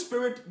the Holy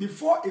Spirit,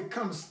 before it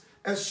comes,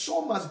 a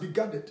soul must be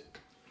gathered,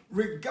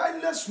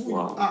 regardless who you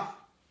are.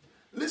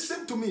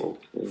 Listen to me.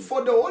 Okay.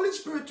 For the Holy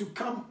Spirit to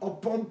come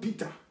upon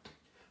Peter,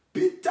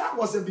 Peter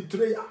was a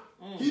betrayer.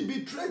 He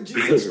betrayed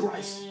Jesus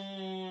Christ.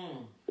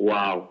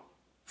 Wow.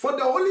 For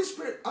the Holy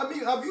Spirit, I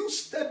mean, have you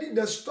studied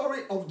the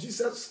story of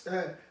Jesus'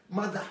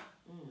 mother?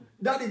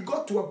 That it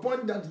got to a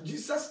point that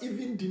Jesus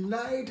even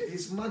denied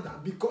his mother,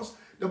 because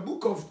the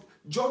book of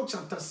John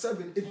chapter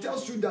 7, it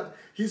tells you that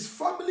his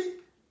family,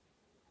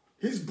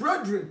 his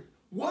brethren,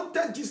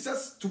 wanted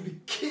Jesus to be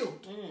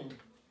killed.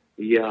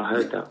 Yeah, I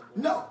heard that.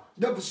 Now,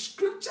 the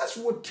scriptures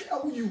will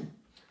tell you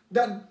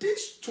that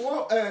these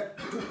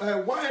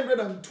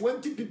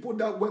 120 people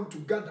that went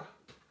together,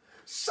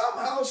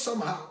 somehow,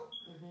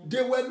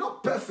 they were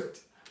not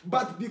perfect.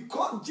 But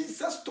because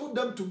Jesus told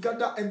them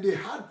together and they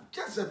had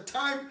just a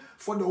time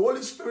for the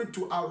Holy Spirit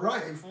to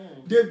arrive,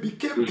 they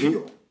became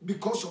pure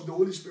because of the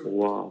Holy Spirit.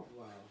 Wow.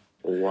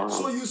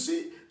 So you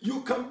see,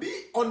 you can be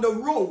on the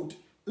road.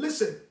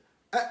 Listen,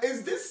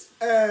 is this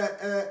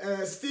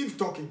Steve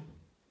talking?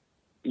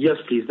 Yes,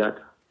 please, Dad.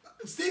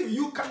 Steve,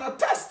 you can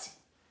attest.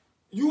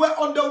 You were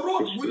on the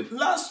road with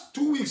last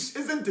 2 weeks,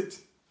 isn't it?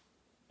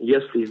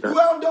 Yes, please, Dad. You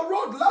were on the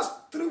road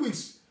last 3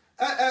 weeks.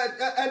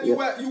 And you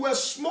were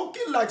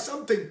smoking like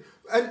something.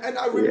 And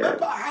I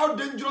remember how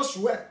dangerous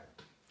you were.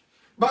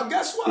 But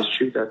guess what? It's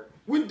true, Dad.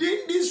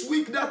 Within this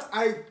week that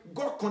I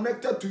got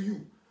connected to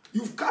you,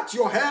 you've cut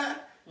your hair.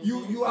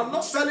 You are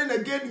not selling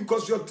again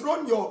because you're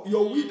throwing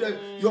your weed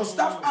and your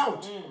stuff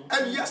out.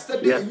 And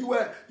yesterday you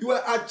were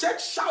at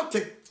church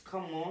shouting.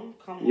 Come on.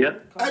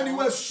 And you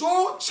were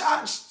so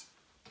charged.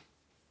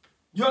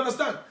 You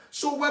understand?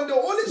 So when the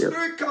Holy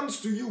Spirit comes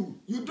to you,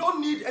 you don't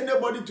need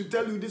anybody to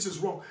tell you this is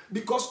wrong,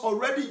 because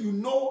already you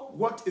know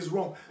what is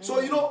wrong.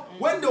 So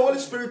when the Holy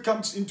Spirit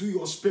comes into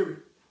your spirit,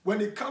 when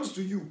it comes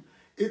to you,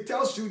 it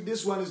tells you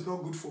this one is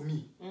not good for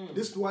me.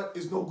 This one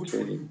is not good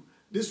for you.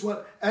 This one,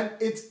 and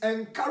it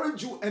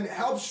encourages you and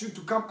helps you to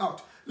come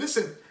out.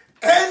 Listen,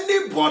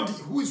 anybody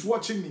who is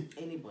watching me,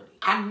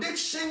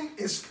 addiction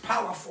is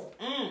powerful.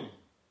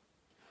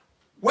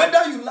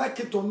 Whether you like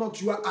it or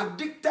not, you are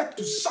addicted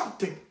to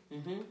something.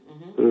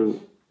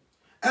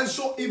 And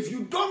so if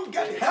you don't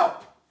get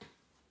help,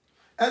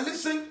 and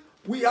listen,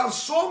 we have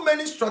so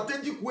many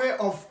strategic ways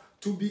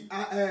to be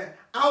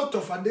out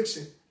of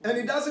addiction, and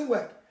it doesn't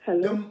work.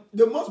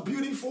 The most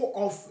beautiful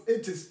of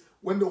it is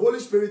when the Holy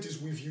Spirit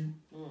is with you,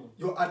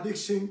 your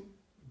addiction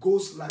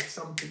goes like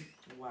something.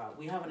 Wow,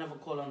 we have another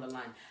call on the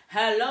line.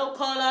 Hello,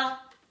 caller.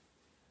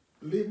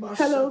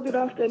 Hello, good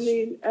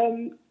afternoon.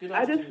 Good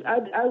afternoon.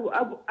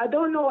 I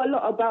don't know a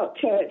lot about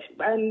church,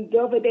 and the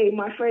other day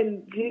my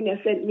friend Junior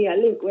sent me a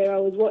link where I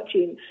was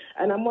watching,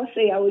 and I must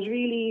say I was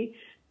really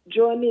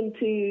drawn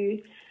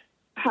into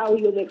how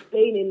he was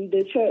explaining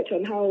the church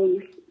and how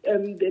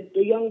the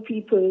young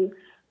people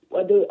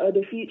are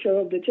the future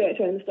of the church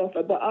and stuff.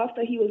 But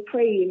after he was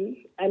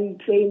praying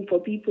and saying for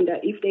people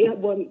that if they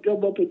want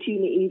job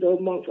opportunities or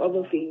amongst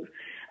other things,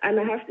 and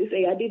I have to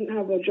say, I didn't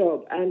have a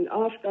job. And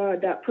after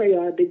that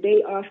prayer, the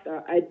day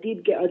after, I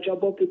did get a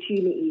job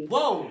opportunity.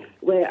 Whoa!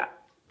 Where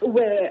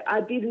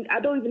I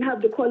don't even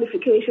have the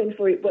qualification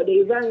for it, but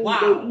they rang,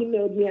 they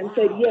emailed me and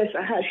said, yes,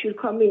 I should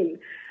come in.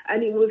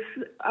 And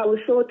I was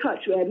so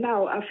touched where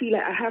now I feel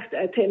like I have to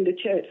attend the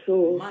church.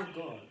 So my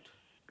God.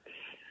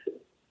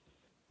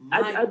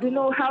 I don't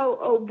know how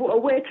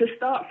or where to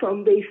start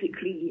from,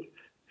 basically.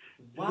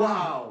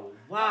 Wow.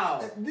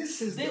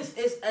 This is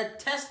a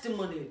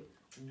testimony.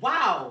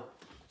 Wow.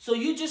 So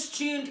you just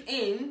tuned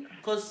in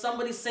because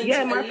somebody sent you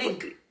a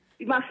link.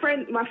 My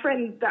friend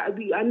that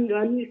I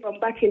knew from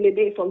back in the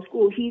day from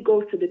school, he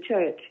goes to the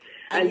church,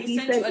 and he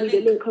sent me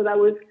the link because I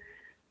was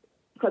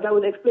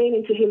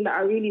explaining to him that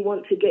I really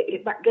want to get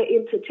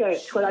into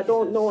church because I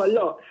don't know a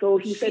lot. So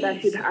he said I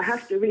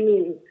have to ring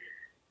in.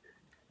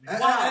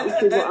 Wow.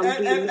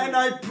 And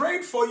I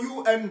prayed for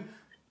you, and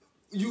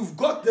you've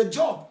got the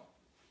job.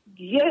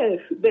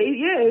 Yes.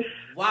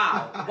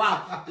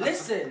 Wow.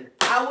 Listen,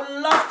 I would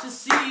love to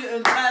see you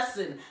in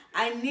person.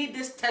 I need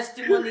this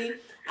testimony.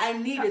 I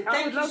need it.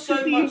 Thank you so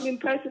much. I would love to see him in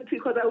person too,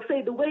 because I would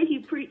say the way he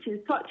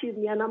preaches touches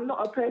me, and I'm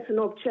not a person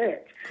of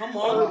church. Come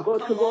on,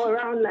 go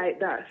around like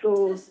that.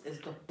 So this is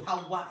the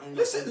power in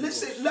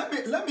listen.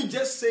 Let me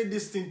just say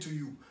this thing to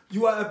you.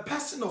 You are a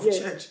person of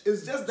church.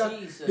 It's just that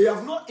they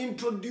have not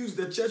introduced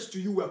the church to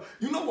you well.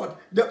 You know what?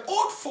 The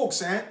old folks,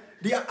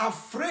 they are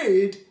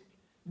afraid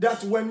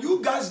that when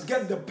you guys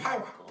get the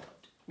power,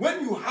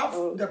 when you have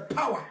the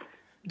power,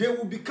 they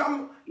will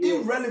become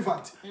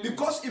irrelevant.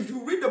 Because if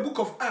you read the book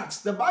of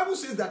Acts, the Bible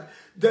says that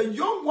the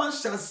young ones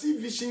shall see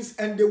visions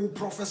and they will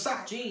prophesy.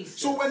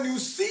 Jesus. So when you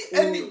see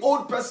any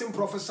old person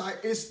prophesy,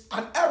 it's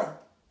an error.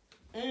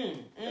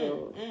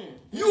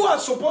 You are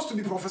supposed to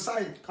be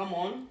prophesying. Come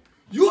on.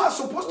 You are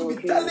supposed to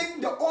be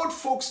telling the old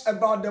folks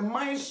about the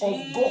mind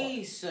of God.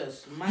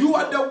 Jesus, You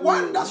are the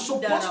one that's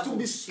supposed to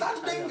be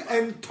standing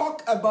and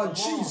talk about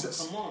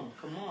Jesus. Come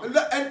on.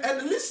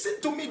 And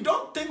listen to me,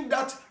 don't think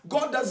that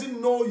God doesn't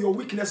know your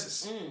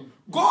weaknesses.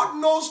 God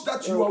knows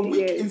that you are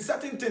weak in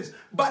certain things,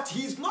 but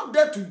He's not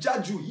there to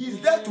judge you. He's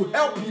there to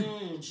help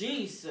you.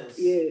 Jesus.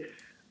 Yes.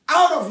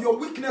 Out of your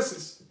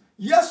weaknesses.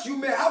 Yes, you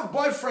may have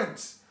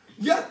boyfriends.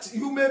 Yet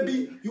you may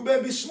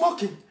be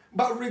smoking.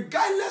 But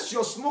regardless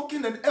you're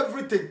smoking and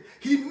everything,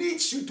 He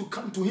needs you to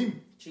come to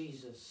Him.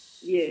 Jesus.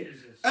 Yes.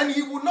 Jesus. And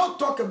He will not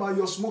talk about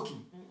your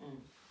smoking.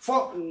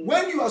 For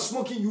when you are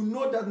smoking, you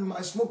know that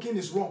my smoking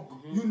is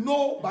wrong. You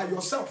know by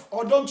yourself,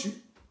 or don't you?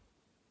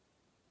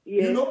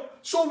 Yes. You know?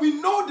 So we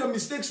know the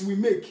mistakes we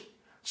make.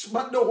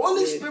 But the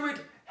Holy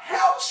Spirit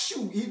helps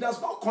you. He does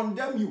not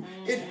condemn you.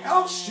 It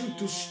helps you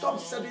to stop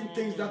certain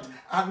things that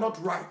are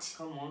not right.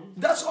 Come on.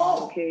 That's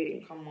all.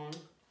 Okay. Come on.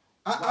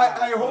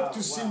 I hope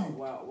to see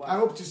you. I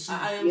hope to see you.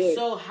 I am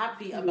so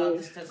happy about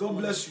this testimony.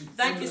 God bless you.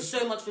 Thank you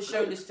so much for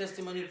sharing this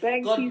testimony.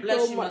 Thank God you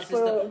bless so you, my much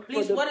sister.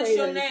 Please, for the what is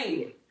your prayers.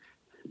 name?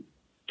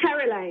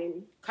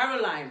 Caroline.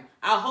 Caroline.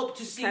 I hope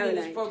to see you in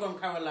this Caroline. program,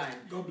 Caroline.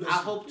 God bless I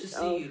you. hope to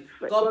see you.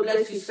 God God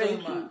bless you so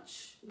thank you.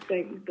 much.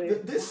 Thank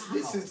you.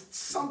 This is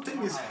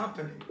something is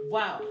happening.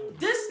 Wow.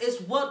 This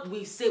is what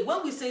we say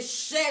when we say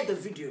share the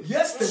video.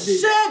 Yesterday.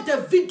 Share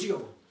the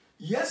video.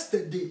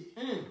 Yesterday,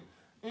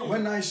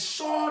 when I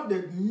saw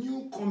the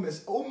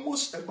newcomers,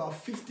 almost about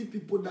 50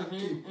 people that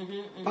came,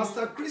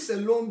 Pastor Chris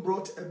alone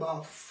brought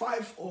about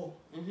 5 or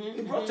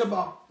he brought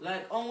about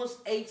like almost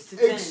 8 to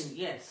 10.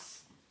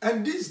 Yes.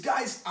 And these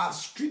guys are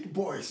street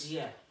boys.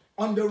 Yeah.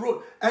 On the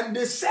road, and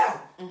they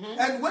sell.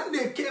 And when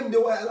they came, they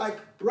were like,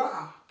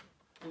 "Rah,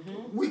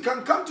 we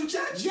can come to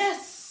church."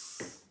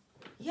 Yes.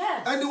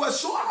 Yes. And they were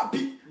so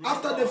happy.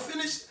 After they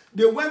finished,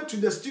 they went to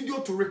the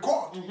studio to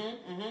record.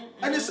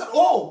 And they said,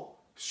 "Oh,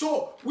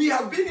 so we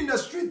have been in the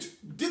street,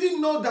 didn't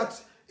know that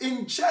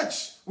in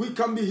church we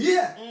can be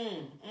here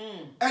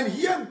and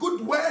hear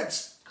good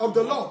words of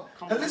the Lord."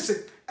 And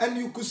listen, and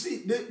you could see,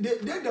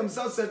 they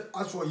themselves said,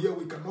 "As for here,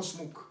 we cannot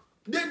smoke."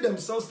 They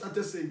themselves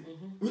started saying,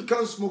 "We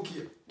can't smoke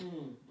here."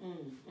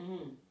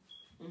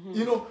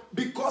 You know,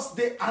 because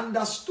they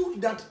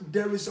understood that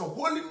there is a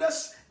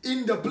holiness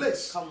in the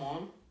place. Come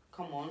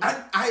on.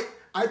 And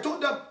I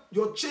told them,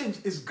 your change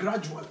is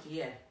gradual.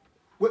 Yeah.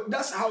 Well,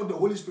 that's how the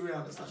Holy Spirit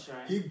understands. That's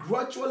right. He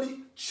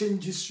gradually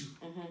changes you.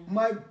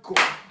 My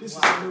God, this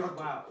is a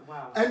miracle.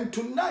 Wow. And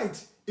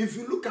tonight, if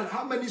you look at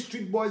how many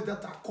street boys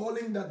that are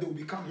calling that they will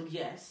be coming.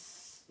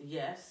 Yes.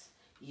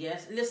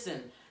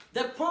 Listen,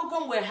 the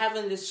program we're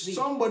having this week.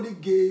 Somebody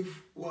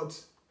gave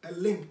a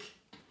link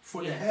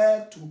for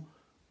her to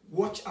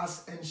watch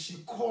us, and she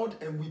called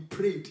and we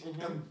prayed,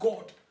 and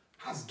God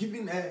has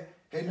given her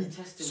her need.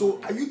 So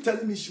are you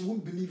telling me she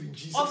won't believe in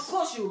Jesus? Of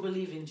course she will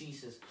believe in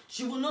Jesus.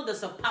 She will know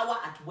there's a power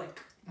at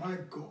work. My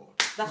God.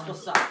 That's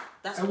what's up.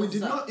 And we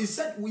did not. He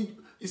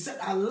said,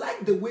 "I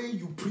like the way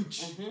you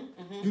preach.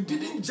 You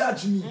didn't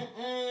judge me."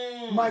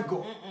 My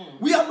God.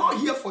 We are not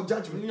here for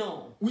judgment.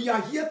 No. We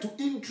are here to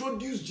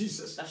introduce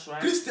Jesus. That's right.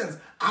 Christians,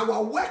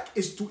 our work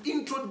is to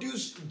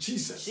introduce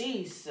Jesus.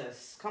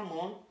 Jesus. Come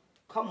on.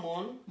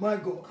 My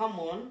God. Come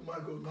on. My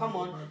God. Come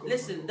on. My God,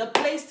 Listen, my the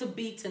place to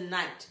be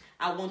tonight,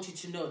 I want you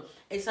to know,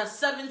 it's at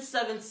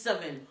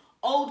 777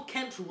 Old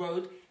Kent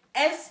Road,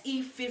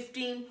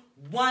 SE15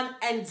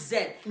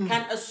 1NZ.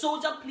 Can a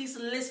soldier please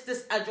list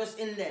this address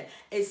in there?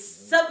 It's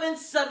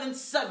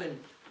 777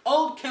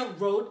 Old Kent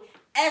Road,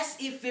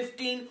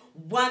 SE15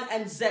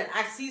 1NZ.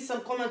 I see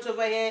some comments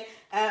over here.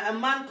 A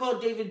man called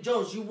David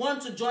Jones. You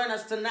want to join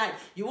us tonight?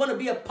 You want to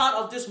be a part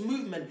of this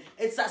movement?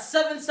 It's at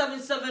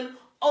 777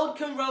 Old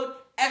Kent Road,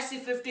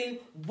 SE15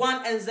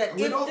 1NZ.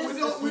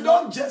 We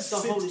don't just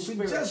sit.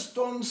 We just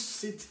don't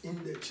sit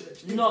in the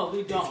church. No,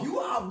 we don't. If you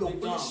have the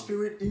Holy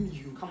Spirit in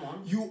you, come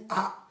on, you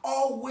are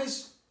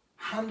always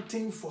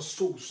hunting for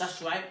souls.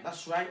 That's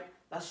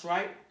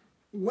right.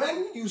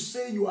 When you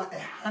say you are a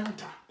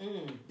hunter,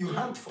 you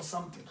hunt for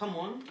something. Come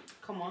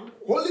on.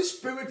 Holy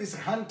Spirit is a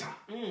hunter.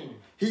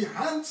 He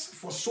hunts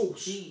for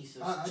souls.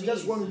 I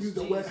just want to use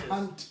the word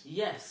hunt.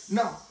 Yes.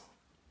 Now,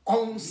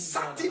 on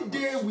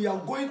Saturday, we are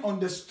going on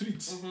the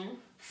streets,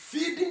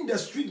 feeding the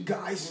street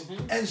guys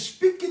and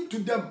speaking to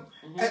them.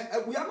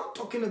 And we are not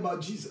talking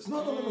about Jesus.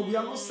 No. We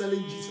are not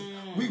selling Jesus.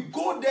 We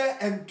go there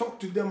and talk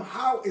to them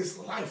how is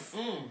life.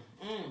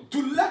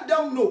 To let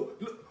them know.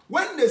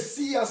 When they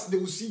see us, they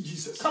will see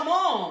Jesus. Come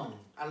on.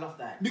 I love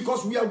that.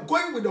 Because we are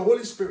going with the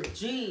Holy Spirit.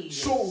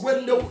 Jesus. So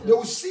when they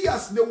will see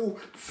us, they will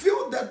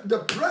feel that the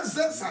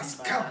presence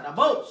has come.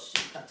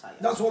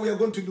 That's what we are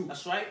going to do.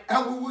 That's right.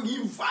 And we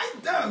will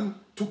invite them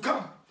to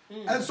come.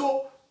 And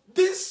so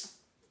this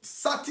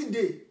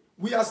Saturday,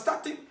 we are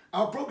starting,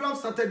 our program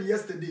started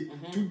yesterday.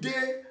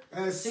 Today,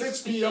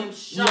 6 p.m.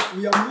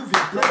 we are moving.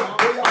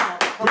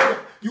 Prayer.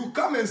 You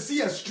come and see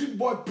a street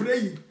boy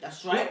praying.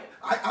 That's right.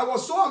 I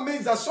was so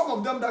amazed that some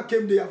of them that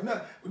came, they have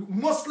not.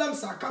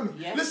 Muslims are coming.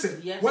 Yes,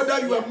 Listen, whether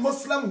you are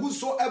Muslim,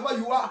 whosoever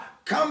you are,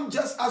 come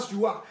just as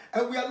you are.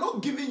 And we are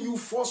not giving you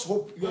false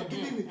hope. You are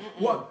giving me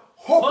what?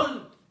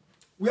 Hope.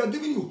 We are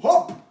giving you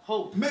hope.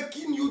 Hope.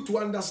 Making you to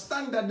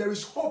understand that there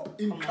is hope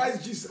in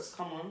Christ Jesus.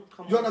 Come on.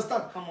 You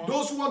understand? Come on.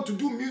 Those who want to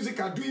do music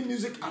are doing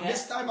music at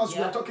this time as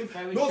we are talking.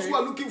 Those who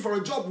are looking for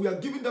a job, we are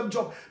giving them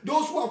job.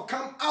 Those who have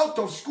come out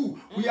of school,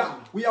 we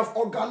have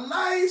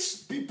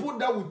organized people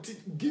that will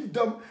give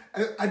them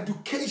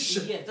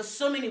education. Yeah, there's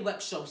so many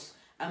workshops,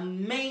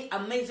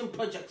 amazing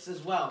projects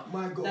as well.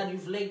 My God. That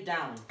you've laid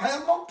down. I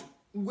am not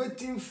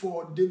waiting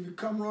for David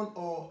Cameron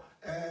or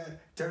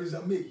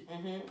Theresa May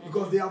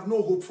because they have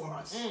no hope for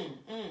us.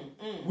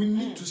 We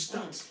need to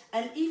start.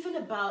 And even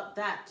about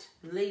that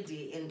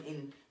lady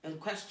in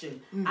question,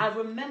 I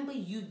remember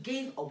you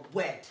gave a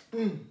word.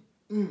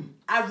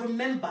 I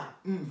remember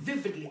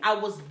vividly. I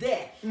was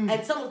there.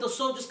 And some of the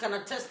soldiers can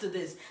attest to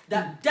this.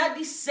 That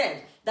Daddy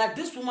said that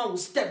this woman will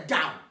step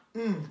down.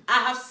 I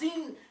have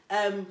seen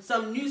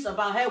some news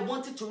about her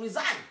wanting to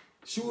resign.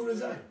 She will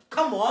resign.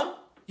 Come on.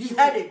 You've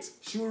heard it.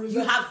 She will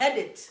resign. You have heard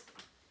it.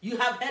 You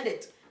have heard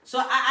it.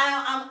 So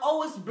I'm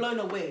always blown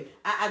away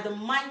at the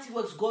mighty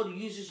works God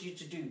uses you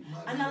to do.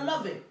 And I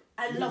love it.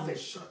 I love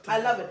it. I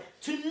love it.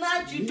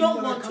 Tonight, you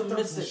don't want to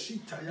miss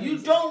it. You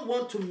don't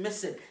want to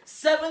miss it.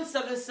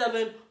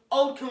 777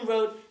 Oldcombe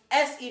Road,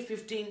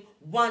 SE15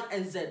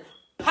 1NZ.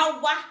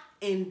 Power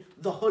in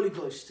the Holy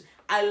Ghost.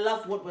 I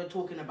love what we're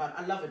talking about.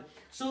 I love it.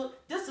 So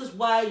this is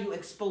why you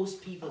expose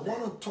people I there.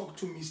 want to talk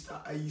to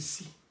Mr.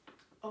 Aisi.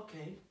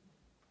 Okay.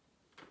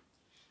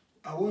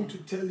 I want to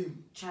tell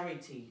him.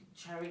 Charity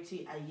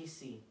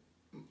Ayisi.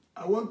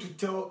 I want to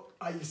tell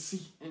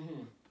Aisi.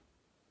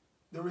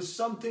 There is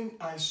something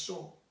I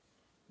saw.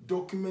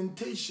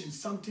 Documentation,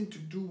 something to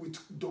do with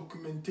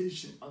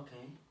documentation.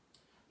 Okay.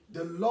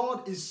 The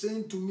Lord is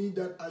saying to me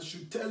that I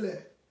should tell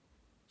her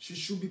she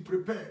should be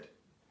prepared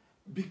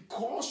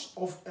because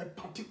of a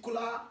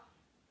particular,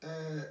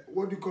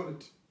 what do you call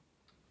it?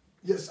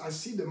 Yes, I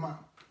see the man.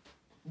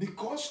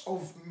 Because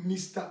of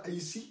Mr.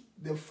 Aisi,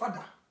 the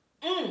father.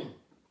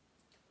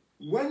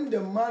 When the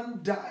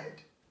man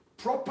died,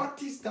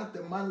 properties that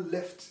the man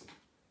left,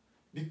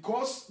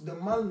 because the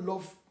man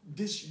loved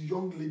this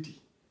young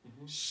lady,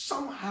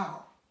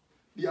 somehow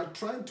they are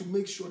trying to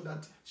make sure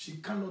that she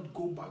cannot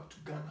go back to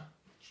Ghana.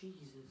 Jesus.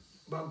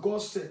 But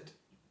God said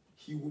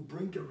he will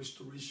bring a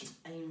restoration.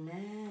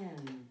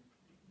 Amen.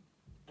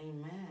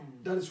 Amen.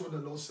 That is what the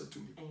Lord said to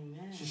me.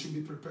 Amen. She should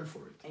be prepared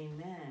for it.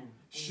 Amen.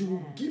 She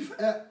will give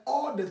her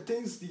all the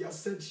things he has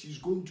said he is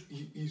going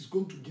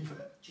to give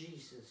her.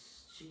 Jesus.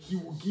 He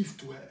will give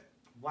to her.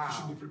 Wow. She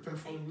should be prepared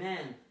for it.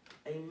 Amen.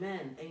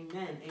 Amen.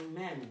 Amen.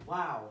 Amen.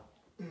 Wow.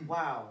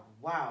 Wow.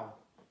 Wow.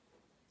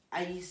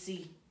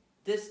 Ayisi,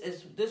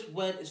 this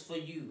word is for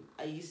you,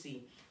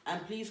 Ayisi.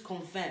 And please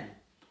confirm.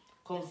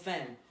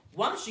 Confirm.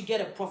 Once you get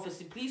a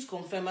prophecy, please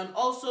confirm. And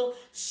also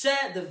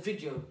share the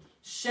video.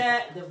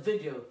 Share the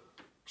video.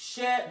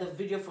 Share the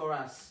video for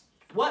us.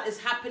 What is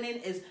happening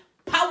is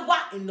power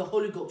in the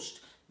Holy Ghost.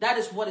 That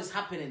is what is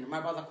happening, my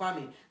brother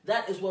Kwame.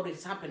 That is what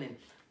is happening.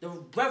 The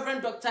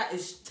Rev.Dr.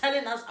 is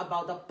telling us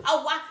about the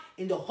power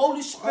in the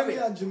Holy Spirit.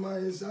 Kwame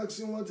Ajima is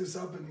asking what is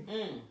happening.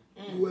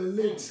 You were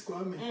late,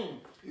 Kwame.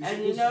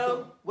 And you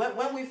know,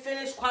 when we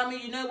finish,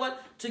 Kwame, you know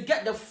what? To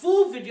get the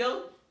full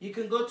video, you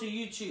can go to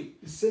YouTube.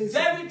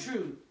 Very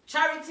true.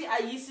 Charity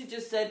Ayisi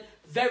just said,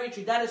 very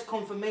true. That is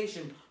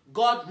confirmation.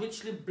 God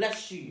richly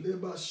bless you.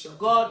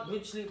 God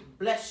richly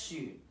bless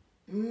you.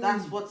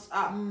 That's what's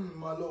up.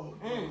 My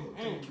Lord.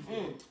 Thank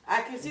you.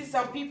 I can see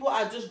some people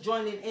are just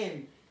joining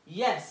in.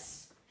 Yes.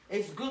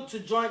 It's good to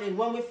join in.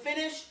 When we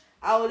finish,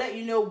 I will let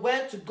you know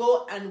where to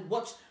go and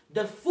watch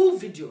the full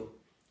video.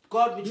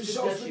 God richly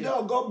bless you.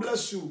 God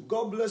bless you.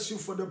 God bless you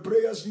for the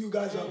prayers you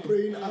guys are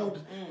praying out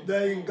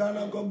there in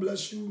Ghana. God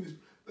bless you,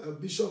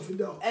 Bishop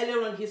Fidel.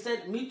 Earlier on, he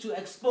said, me to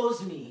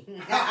expose me.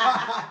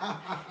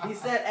 He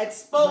said,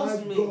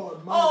 expose me.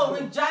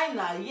 God.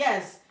 Regina,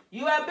 yes.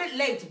 You are a bit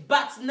late,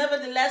 but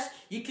nevertheless,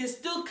 you can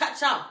still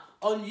catch up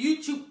on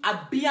YouTube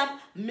Abbeam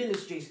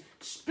Ministries.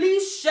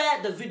 Please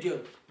share the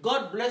video.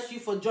 God bless you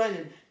for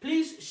joining.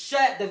 Please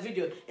share the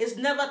video. It's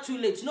never too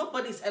late.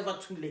 Nobody's ever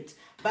too late.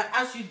 But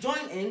as you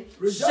join in,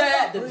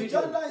 share the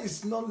video. Regina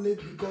is not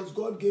late because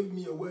God gave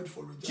me a word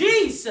for Regina.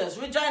 Jesus,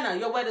 Regina,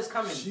 your word is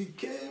coming. She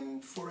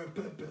came for a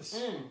purpose.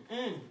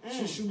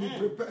 She should be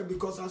prepared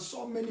because I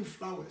saw many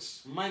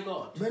flowers. My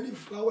God. Many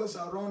flowers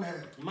around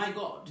her. My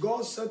God.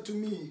 God said to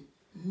me,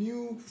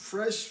 new,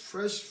 fresh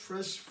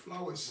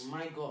flowers.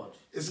 My God.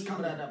 It's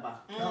coming.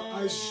 Now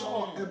I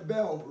saw a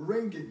bell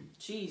ringing.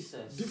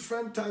 Jesus.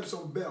 Different types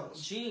of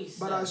bells. Jesus.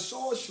 But I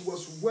saw she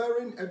was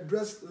wearing a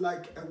dress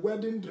like a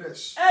wedding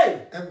dress.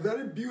 Hey! A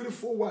very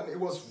beautiful one. It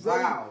was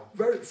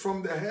very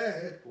from the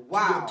hair to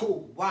the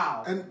toe.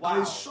 Wow. And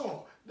I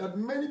saw that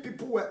many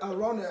people were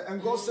around her,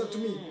 and God said to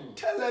me,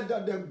 tell her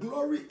that the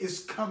glory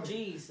is coming.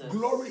 Jesus.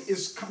 Glory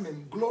is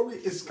coming. Glory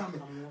is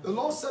coming. The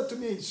Lord said to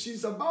me,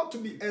 she's about to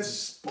be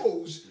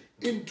exposed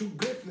into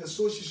greatness,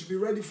 so she should be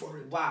ready for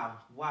it. Wow.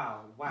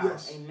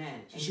 Yes.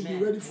 Amen. She should be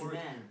ready for it.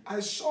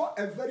 I saw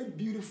a very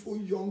beautiful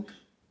young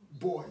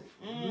boy,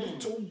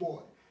 little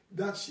boy,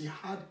 that she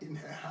had in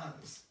her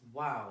hands.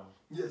 Wow.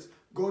 Yes,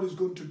 God is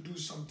going to do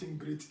something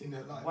great in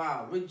her life.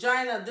 Wow.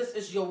 Regina, this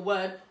is your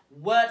word.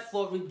 Word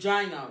for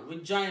Regina.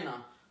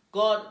 Regina.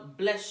 God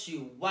bless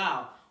you.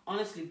 Wow.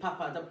 Honestly,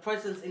 Papa, the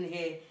presence in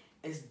here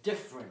is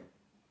different.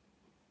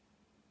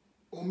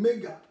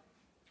 Omega.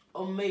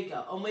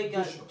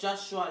 Omega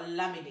Joshua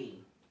Lamidi.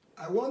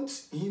 I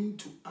want him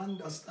to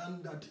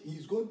understand that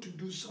he's going to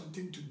do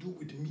something to do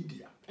with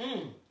media.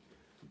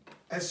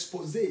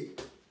 Expose,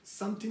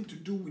 something to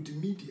do with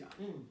media.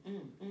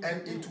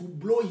 And it will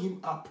blow him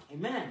up.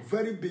 Amen.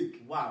 Very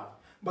big. Wow.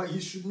 But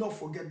he should not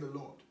forget the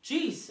Lord.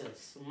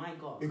 Jesus, my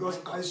God. Because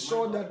I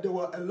saw that there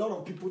were a lot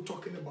of people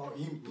talking about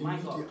him in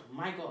media.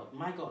 My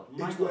God.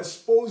 It will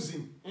expose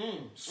him.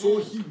 So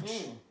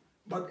huge.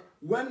 But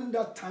when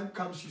that time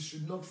comes, you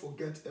should not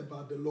forget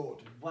about the Lord.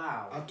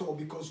 Wow. At all,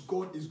 because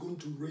God is going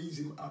to raise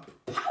him up.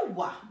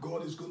 Power.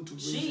 God is going to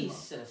raise him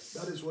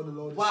up. That is what the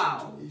Lord is saying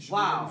to me. You should be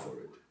ready for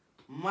it.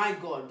 My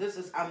God, this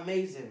is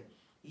amazing.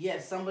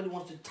 Yes, somebody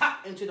wants to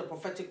tap into the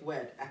prophetic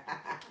word.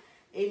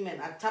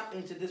 Amen. I tapped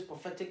into this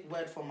prophetic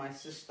word for my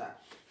sister.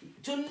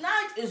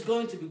 Tonight is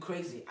going to be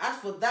crazy. As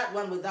for that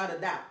one, without a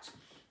doubt.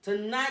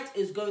 Tonight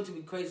is going to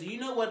be crazy. You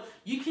know what?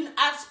 You can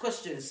ask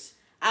questions.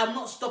 I'm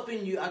not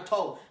stopping you at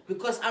all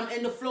because I'm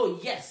in the flow.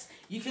 Yes,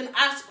 you can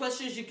ask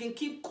questions. You can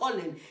keep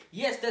calling.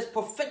 Yes, there's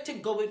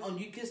prophetic going on.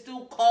 You can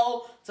still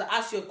call to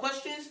ask your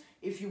questions.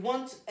 If you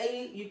want,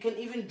 you can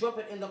even drop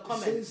it in the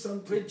comments.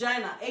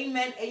 Regina,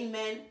 amen,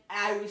 amen.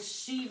 I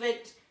receive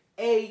it.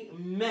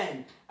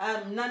 Amen.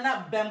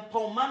 Nana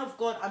Bempong, man of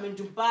God, I'm in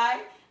Dubai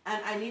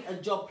and I need a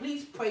job.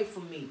 Please pray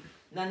for me.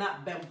 Nana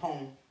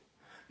Bempong.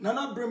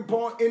 Nana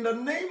Brimpon, in the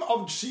name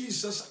of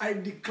Jesus, I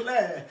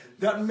declare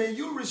that may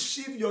you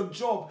receive your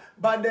job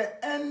by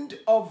the end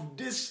of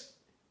this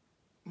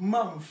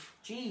month.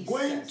 Jesus.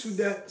 Going to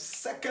the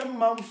second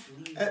month,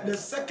 the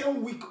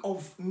second week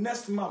of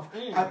next month,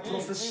 I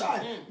prophesy,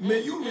 may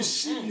you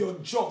receive your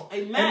job.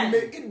 Amen. And may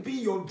it be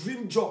your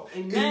dream job.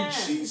 Amen. In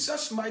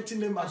Jesus' mighty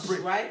name I pray.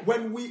 Right.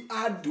 When we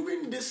are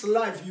doing this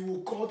live, you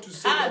will call to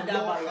say that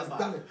God has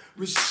done it.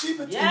 Receive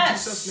it in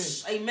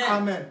Jesus' name. Amen.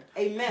 Amen.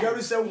 Amen. There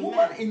is a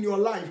woman in your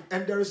life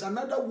and there is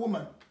another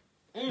woman.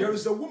 There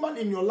is a woman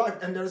in your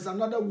life and there is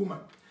another woman.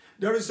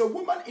 There is a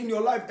woman in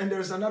your life and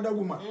there is another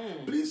woman.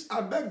 Please,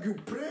 I beg you,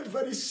 pray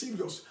very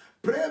serious.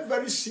 Pray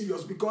very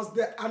serious because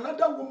there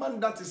another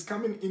woman that is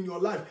coming in your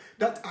life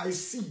that I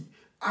see.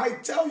 I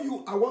tell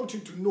you, I want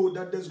you to know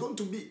that there's going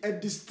to be a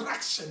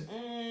distraction.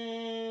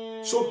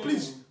 So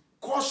please,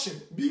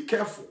 caution, be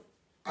careful.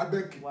 I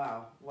beg you.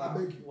 Wow. I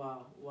beg you.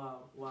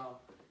 Wow.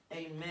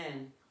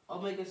 Amen.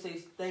 Omega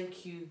says,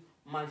 thank you,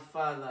 my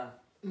Father.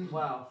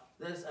 Wow.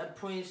 There's a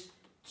Prince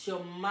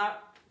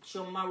Chimaroke.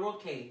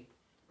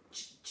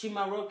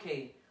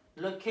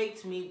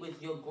 Locate me with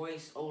your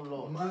grace, O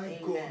Lord. My Amen.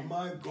 God,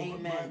 my God,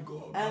 Amen. my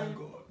God, my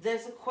God.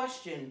 There's a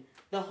question.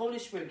 The Holy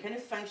Spirit, can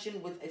it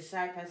function with a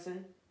shy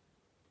person?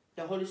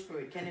 The Holy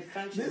Spirit, can it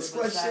function This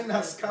with a shy person? question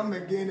has come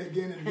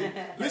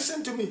again.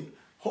 Listen to me.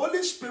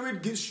 Holy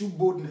Spirit gives you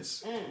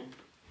boldness.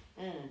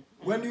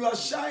 When you are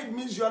shy, it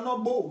means you are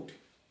not bold.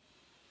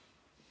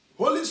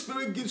 Holy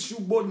Spirit gives you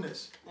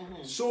boldness.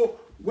 So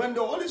when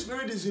the Holy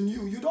Spirit is in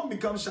you, you don't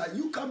become shy.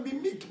 You can be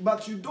meek,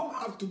 but you don't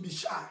have to be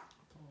shy.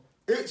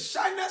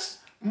 Shyness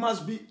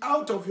must be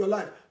out of your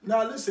life.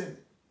 Now listen,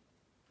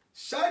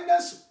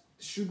 shyness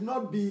should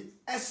not be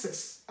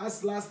excess,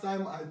 as last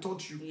time I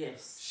taught you.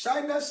 Yes.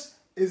 Shyness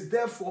is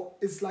therefore,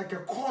 it's like a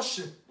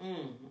caution.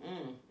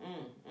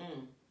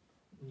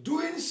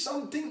 Doing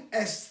something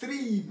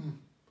extreme,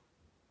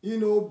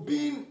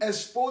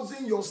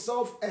 exposing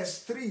yourself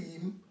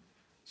extreme.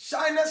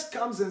 Shyness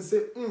comes and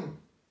say,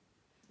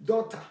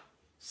 daughter,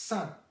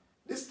 son,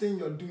 this thing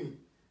you're doing,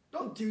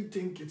 don't you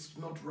think it's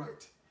not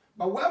right?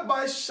 But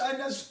whereby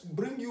shyness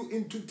bring you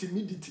into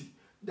timidity,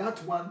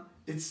 that one,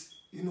 it's,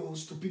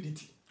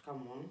 stupidity.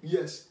 Come on.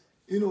 Yes.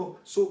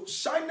 So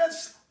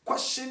shyness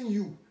question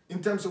you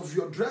in terms of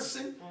your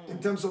dressing, in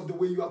terms of the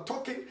way you are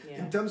talking,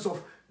 in terms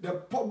of the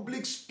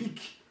public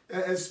speech.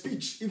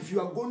 If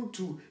you are going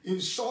to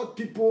insult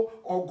people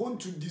or going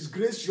to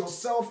disgrace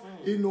yourself,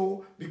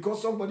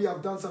 because somebody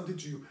have done something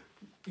to you,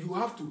 you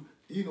have to,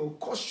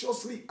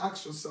 cautiously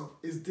ask yourself,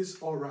 is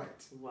this all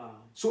right? Wow.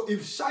 So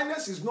if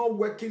shyness is not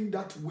working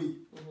that way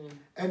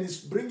and it's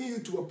bringing you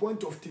to a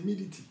point of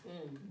timidity,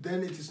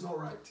 then it is not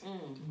right.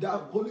 The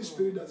Holy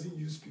Spirit doesn't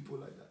use people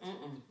like that.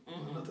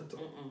 No, not at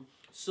all.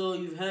 So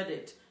you've heard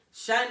it.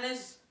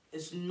 Shyness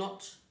is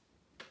not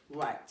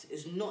right.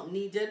 It's not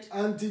needed.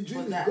 Auntie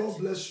Julie, God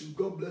bless you.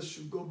 God bless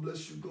you. God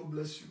bless you. God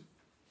bless you.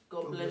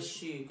 God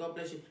bless you. God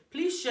bless you.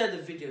 Please share the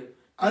video.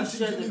 Auntie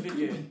Julie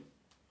Creepy.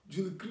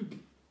 Julie Creepy.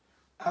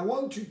 I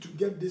want you to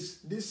get this.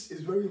 This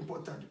is very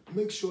important.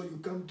 Make sure you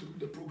come to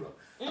the program.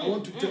 I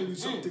want to tell you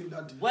something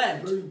that is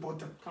very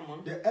important. Come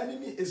on. The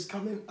enemy is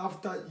coming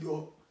after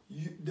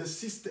the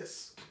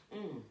sisters.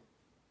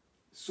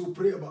 So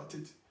pray about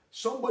it.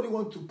 Somebody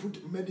wants to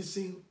put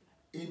medicine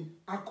in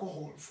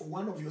alcohol for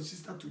one of your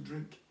sisters to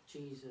drink.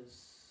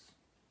 Jesus.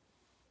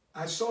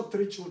 I saw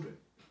 3 children.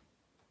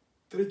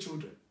 3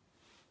 children.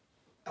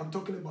 I'm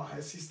talking about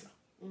her sister.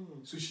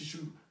 So she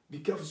should be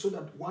careful so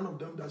that one of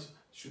them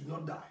should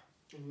not die.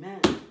 Amen.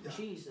 Yeah.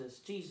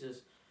 Jesus.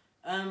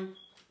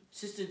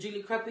 Sister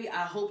Julie Crappy,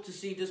 I hope to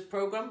see this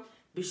program.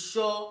 Be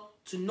sure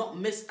to not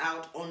miss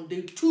out on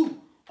day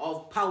 2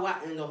 of Power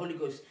in the Holy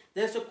Ghost.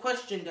 There's a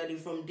question, Daddy,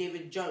 from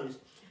David Jones.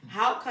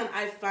 How can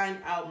I find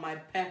out my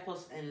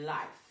purpose in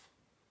life?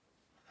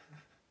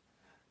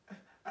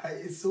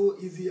 It's so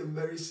easy and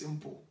very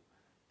simple.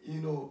 You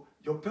know,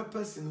 your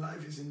purpose in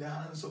life is in the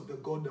hands of the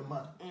God, the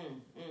man.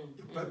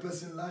 Your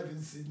purpose in life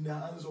is in the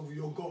hands of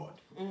your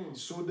God.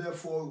 So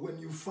therefore, when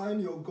you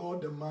find your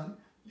God, the man,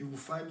 you will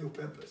find your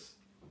purpose.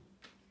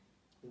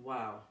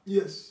 Wow.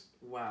 Yes.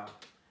 Wow.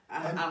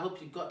 I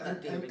hope you got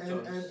that, David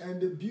Jones.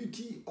 And the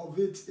beauty of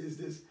it is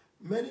this.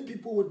 Many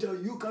people will tell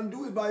you can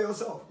do it by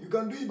yourself. You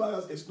can do it by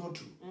yourself. It's not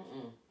true.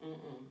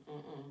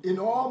 In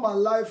all my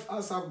life,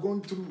 as I've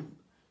gone through,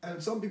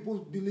 and some people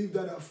believe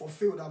that I've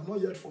fulfilled. I've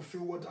not yet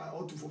fulfilled what I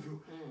ought to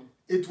fulfill.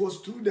 It was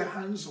through the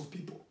hands of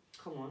people.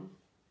 Come on.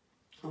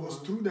 It was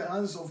through the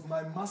hands of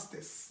my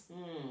masters.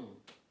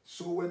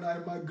 So when I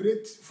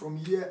migrate from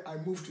here, I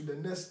move to the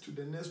next, to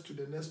the next, to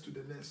the next, to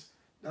the next.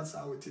 That's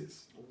how it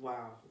is.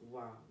 Wow.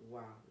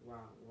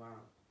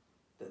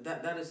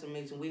 That is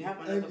amazing. We have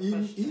another and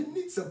question. He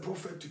needs a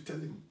prophet to tell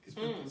him his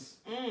purpose.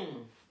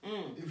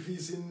 If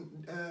he's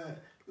in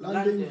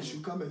London, you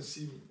should come and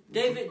see me.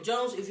 David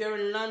Jones, if you're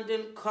in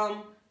London,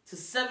 come to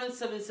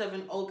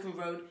 777 Oaken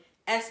Road,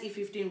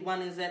 SE15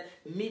 1NZ.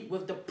 Meet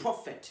with the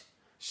prophet.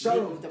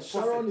 Sharon God is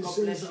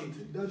saying bless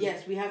something. you.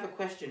 Yes, we have a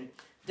question.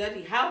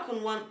 Daddy, how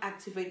can one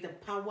activate the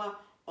power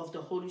of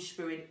the Holy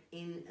Spirit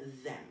in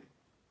them?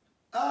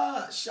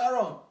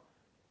 Sharon,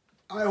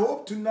 I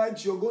hope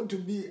tonight you're going to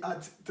be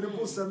at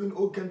 777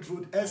 Oaken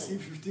Road,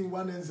 SE15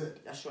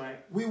 1NZ. That's right.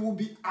 We will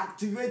be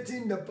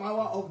activating the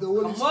power of the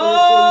Holy Spirit so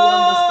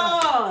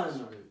you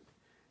understand.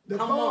 The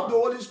power of the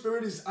Holy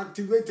Spirit is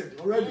activated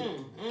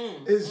already.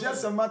 It's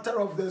just a matter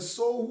of the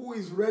soul who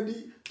is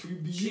ready to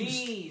be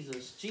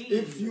used.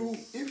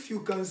 Jesus. If you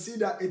can see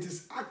that it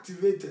is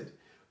activated,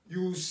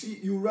 you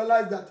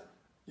realize that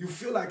you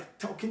feel like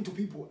talking to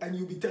people, and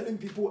you'll be telling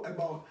people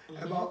about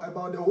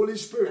the Holy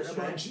Spirit,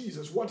 about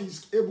Jesus, what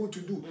He's able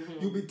to do.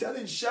 You'll be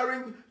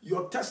sharing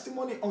your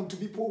testimony onto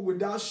people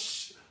without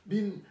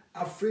being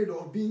afraid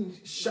or being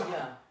shy.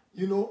 Yeah.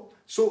 You know,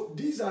 so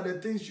these are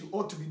the things you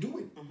ought to be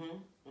doing.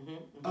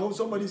 I hope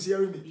somebody's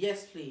hearing me.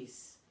 Yes,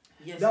 please.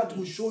 Yes, that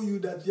will show you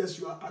that yes,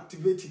 you are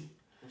activating.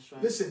 That's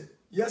right. Listen,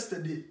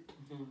 yesterday,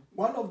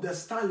 one of the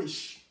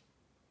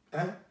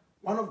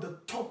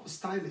top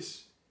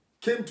stylists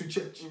came to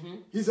church.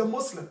 He's a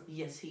Muslim.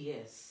 Yes, he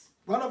is.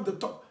 One of the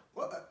top.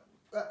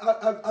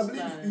 I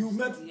believe you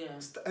met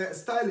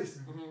stylist.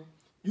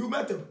 You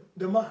met him,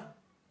 the man.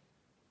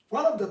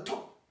 One of the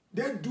top.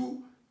 They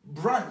do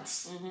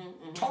brands.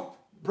 Top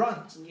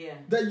brands. Yeah.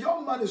 The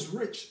young man is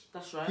rich.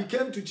 That's right. He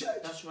came to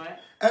church. That's right.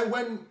 And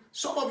when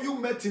some of you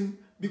met him,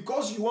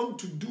 because you want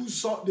to do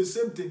the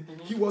same thing,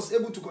 he was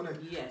able to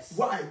connect. Yes.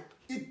 Why?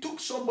 It took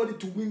somebody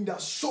to win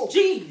that soul.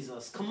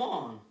 Jesus, come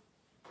on.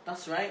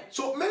 That's right.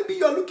 So maybe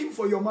you're looking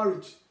for your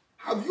marriage.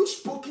 Have you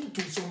spoken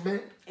to some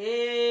men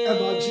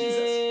about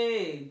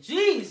Jesus?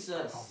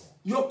 Jesus.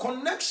 Your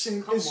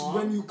connection is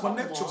when you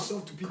connect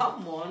yourself to people.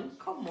 Come on.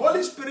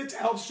 Holy Spirit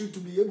helps you to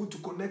be able to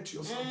connect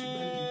yourself to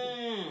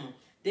many people.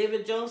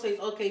 David Jones says,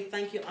 okay,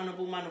 thank you,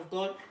 honorable man of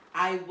God.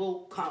 I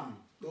will come.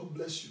 God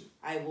bless you.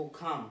 I will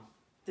come.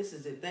 This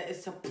is it. There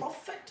is a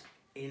prophet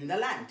in the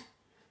land.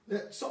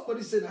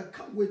 Somebody said, I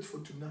can't wait for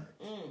tonight.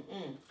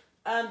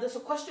 There's a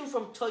question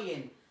from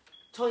Toyin.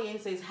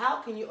 Toyin says,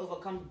 how can you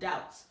overcome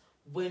doubts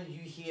when you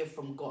hear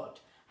from God?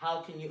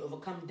 How can you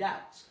overcome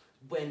doubts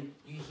when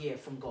you hear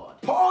from God?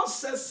 Paul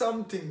says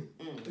something.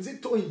 Is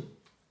it Toyin?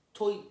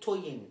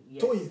 Toyin,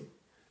 yes. Toyin.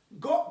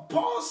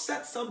 Paul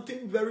said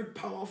something very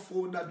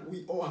powerful that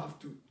we all have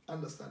to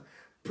understand.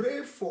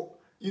 Pray for,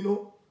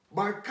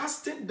 by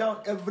casting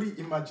down every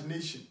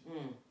imagination.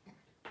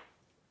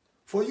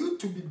 For you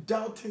to be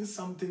doubting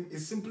something, it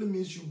simply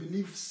means you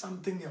believe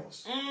something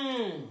else.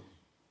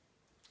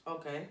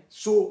 Okay.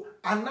 So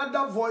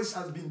another voice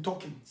has been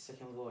talking.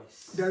 Second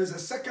voice. There is a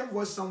second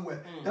voice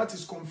somewhere that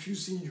is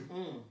confusing you.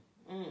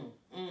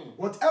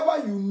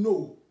 Whatever you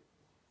know,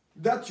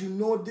 that you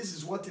know this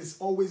is what is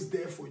always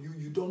there for you,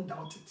 you don't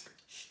doubt it.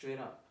 Straight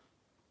up.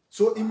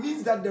 So it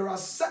means that there are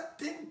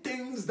certain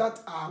things that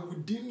are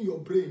within your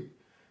brain.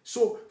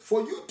 So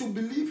for you to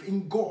believe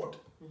in God,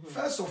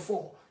 first of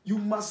all, you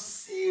must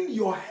seal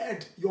your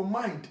head, your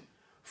mind,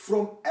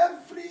 from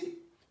every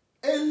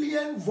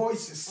alien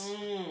voices.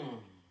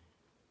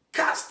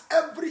 Cast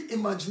every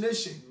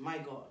imagination. My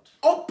God.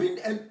 Open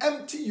and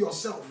empty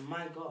yourself.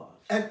 My God.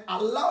 And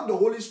allow the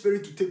Holy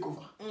Spirit to take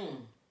over.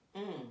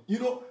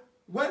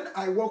 When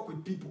I work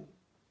with people,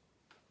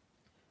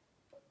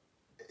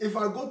 if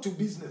I go to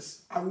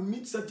business, I will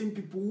meet certain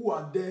people who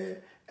are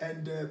there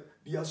and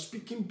they are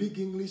speaking big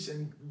English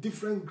and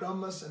different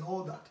grammars and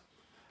all that.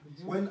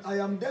 When I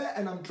am there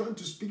and I'm trying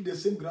to speak the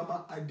same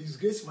grammar, I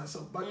disgrace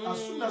myself. But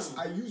as soon as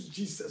I use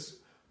Jesus,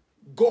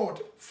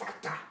 God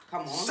factor,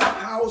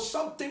 somehow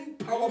something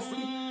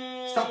powerfully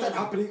started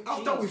happening.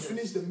 After we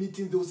finished the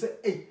meeting, they'll say,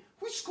 hey,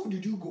 which school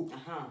did you go?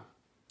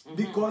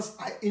 Because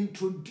I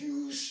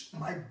introduced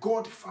my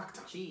God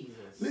factor.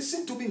 Jesus.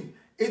 Listen to me.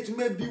 It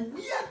may be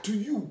weird to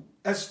you,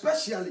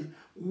 especially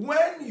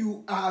when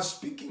you are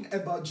speaking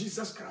about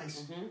Jesus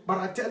Christ. But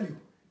I tell you,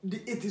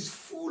 it is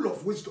full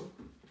of wisdom.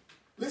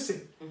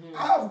 Listen,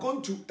 I have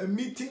gone to a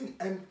meeting,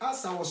 and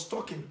as I was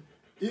talking,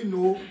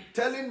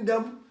 telling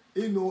them,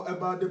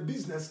 about the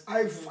business,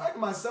 I find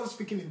myself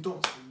speaking in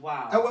tongues.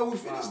 Wow. And when we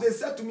finished, they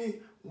said to me,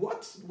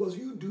 what was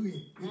you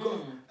doing?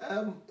 Because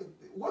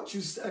what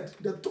you said,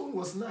 the tone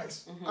was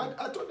nice.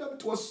 I told them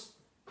it was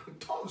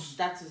tongues.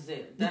 That is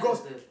it.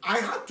 Because I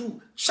had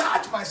to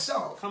charge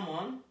myself. Come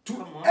on.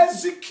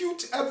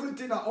 Execute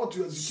everything I ought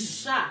to execute.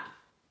 Sharp.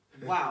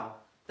 Wow.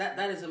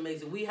 That is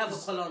amazing. We have a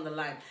caller on the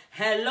line.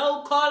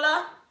 Hello,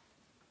 caller.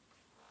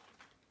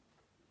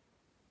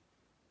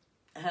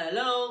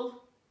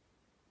 Hello.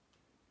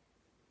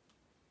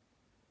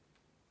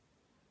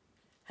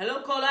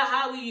 Hello, caller.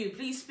 How are you?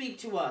 Please speak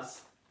to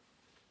us.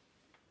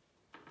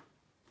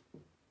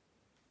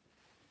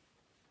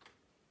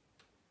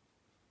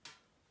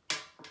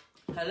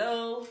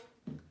 Hello.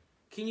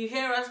 Can you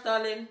hear us,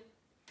 darling?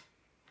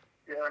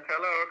 Yeah,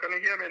 hello. Can you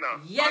hear me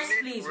now? Yes,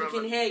 please. We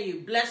can hear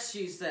you. Bless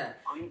you, sir.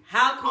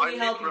 How can we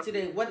help you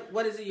today?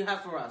 What is it you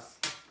have for us?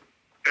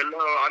 Hello.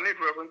 I need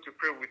Reverend to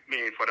pray with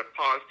me. For the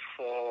past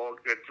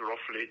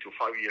roughly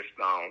 5 years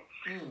now,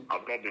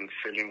 I've not been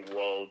feeling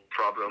well.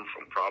 Problem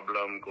from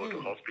problem. Go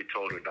to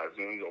hospital.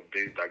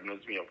 They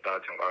diagnose me of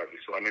that and that.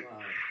 So I need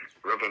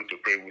Reverend to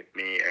pray with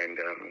me and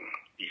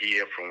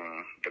hear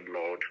from the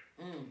Lord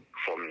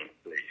for me,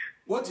 please.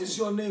 What is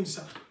your name,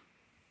 sir?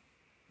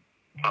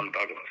 I'm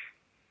Douglas.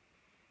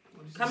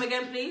 Come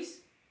again,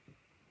 please.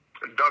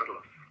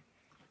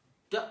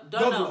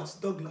 Douglas.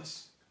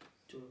 Douglas.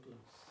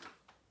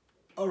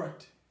 All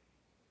right.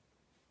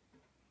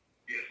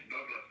 Yes,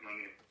 Douglas, my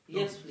name.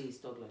 Yes, please,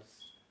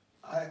 Douglas.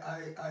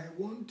 I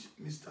want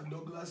Mr.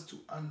 Douglas to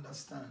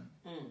understand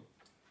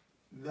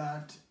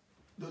that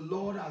the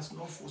Lord has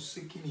not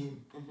forsaken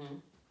him.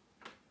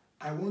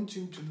 I want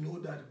him to know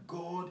that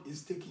God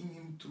is taking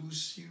him through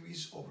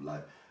series of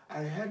life.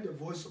 I heard the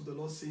voice of the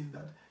Lord saying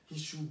that he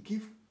should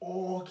give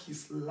all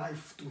his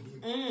life to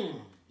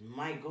him.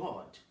 My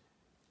God.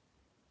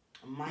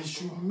 He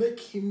should make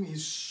him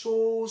his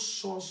sole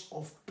source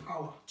of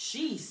power.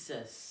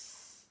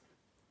 Jesus.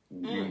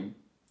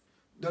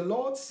 The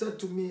Lord said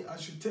to me, I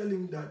should tell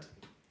him that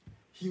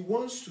he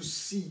wants to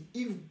see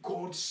if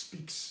God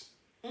speaks.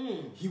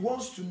 He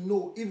wants to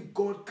know if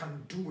God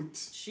can do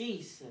it.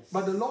 Jesus.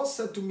 But the Lord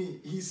said to me,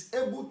 he's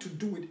able to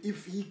do it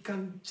if he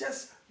can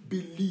just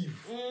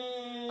believe.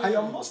 I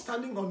am not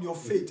standing on your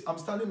faith. I'm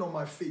standing on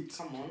my faith.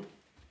 Come on.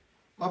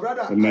 My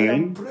brother, I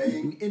am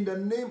praying in the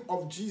name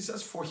of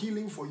Jesus for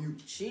healing for you.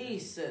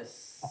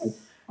 Jesus.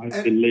 I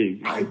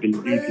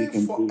pray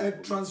for a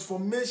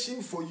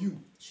transformation for you.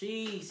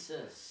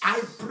 Jesus.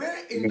 I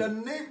pray in the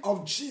name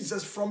of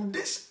Jesus from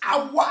this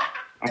hour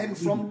and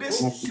from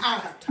this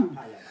hour.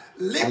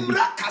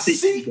 Limra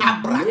kasi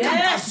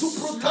abraka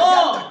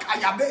kazupro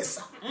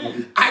kayabesa.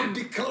 I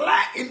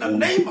declare in the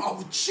name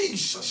of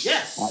Jesus.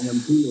 Yes.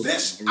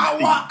 This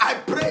hour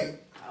I pray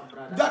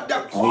that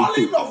the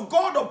calling of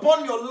God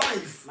upon your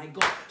life, my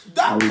God,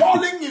 that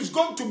calling is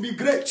going to be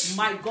great.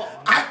 My God,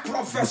 I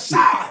prophesy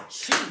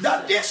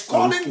that this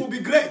calling will be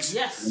great.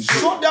 Yes.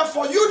 So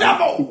therefore, you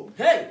devil,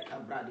 hey,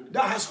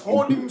 that has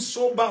hold him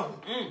so bound,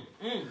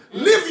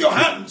 leave your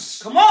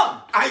hands. Come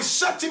on, I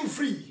set him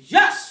free.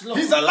 Yes, Lord.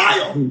 He's a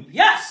lion.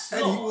 Yes,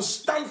 and Lord. he will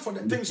stand for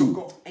the things of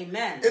God.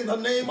 Amen. In the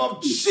name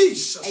of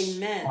Jesus.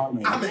 Amen.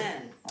 Amen.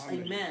 Amen.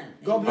 Amen.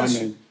 God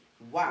bless you.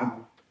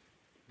 Wow.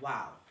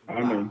 Wow.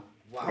 Amen.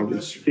 Wow. God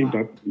bless you.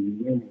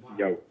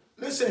 Wow.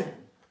 Listen,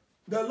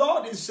 the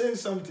Lord is saying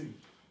something.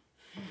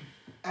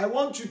 I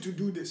want you to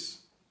do this.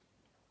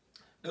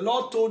 The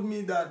Lord told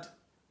me that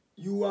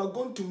you are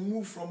going to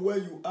move from where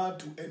you are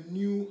to a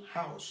new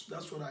house.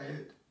 That's what I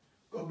heard.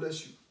 God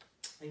bless you.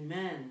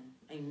 Amen.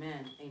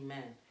 Amen.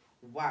 Amen.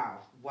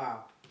 Wow.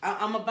 Wow.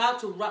 I'm about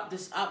to wrap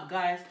this up,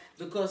 guys,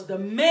 because the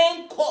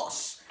main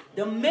course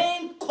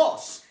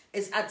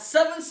is at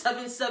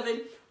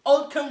 777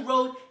 Oldcombe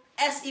Road,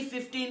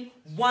 SE15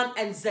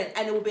 1NZ,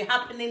 and it will be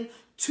happening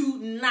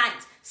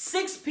tonight,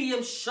 6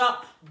 p.m.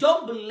 sharp.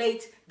 Don't be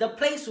late. The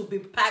place will be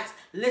packed.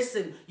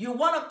 Listen, you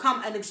want to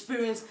come and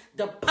experience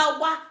the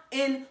power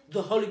in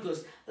the Holy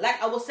Ghost.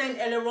 Like I was saying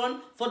earlier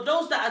on, for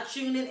those that are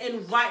tuning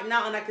in right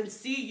now, and I can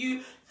see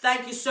you,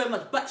 thank you so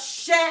much. But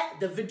share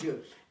the video.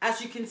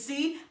 As you can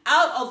see,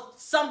 out of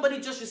somebody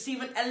just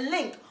receiving a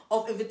link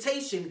of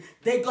invitation,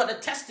 they got a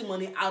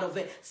testimony out of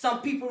it.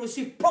 Some people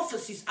receive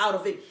prophecies out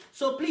of it.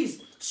 So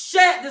please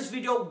share this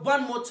video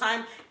one more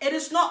time. It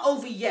is not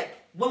over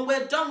yet. When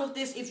we're done with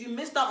this, if you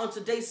missed out on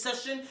today's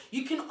session,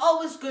 you can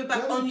always go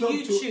back on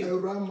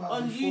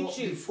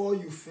YouTube. Before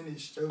you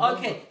finish.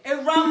 Okay,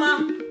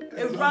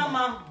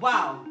 Irama,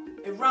 wow.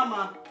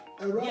 Irama,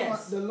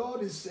 yes. The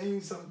Lord is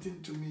saying something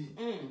to me.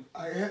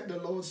 I heard the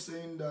Lord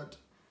saying that,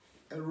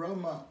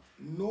 Irama,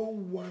 no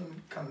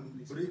one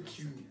can break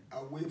you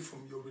away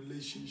from your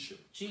relationship.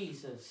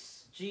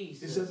 Jesus. He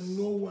said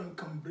no one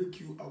can break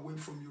you away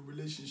from your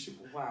relationship.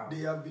 Wow.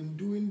 They have been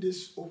doing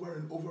this over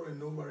and over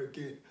and over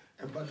again,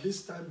 but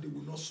this time they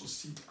will not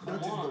succeed.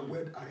 That is the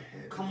word I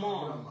heard. Come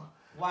on. Grammar.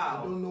 Wow.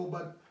 I don't know,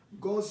 but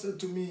God said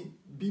to me,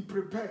 be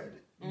prepared,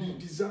 be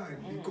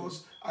designed,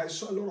 because I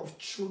saw a lot of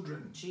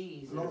children,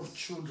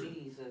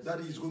 that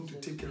He's going to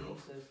take care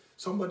of.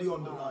 Somebody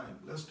on the line,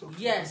 let's talk.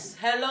 Yes,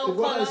 hello, if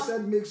what I caller.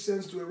 said makes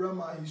sense to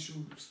Erama, he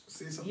should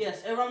say something.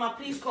 Yes, Erama,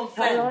 please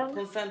confirm. Hello?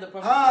 Confirm the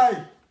prophet.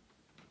 Hi.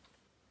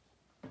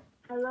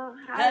 Hello.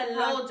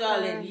 Hello,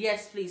 darling.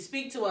 Yes, please.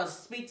 Speak to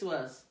us. Speak to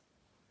us.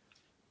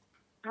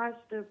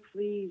 Pastor,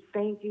 please,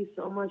 thank you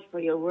so much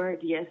for your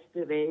word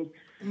yesterday.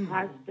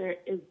 Pastor,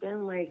 it's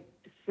been like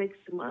 6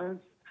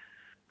 months.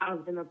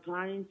 I've been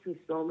applying to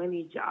so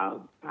many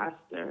jobs,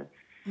 Pastor,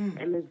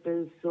 and it's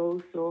been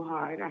so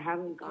hard. I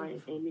haven't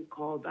gotten any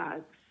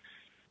callbacks.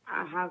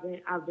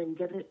 I've been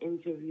getting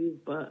interviews,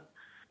 but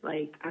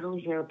like I don't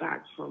hear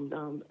back from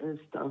them and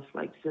stuff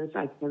like since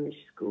I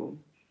finished school.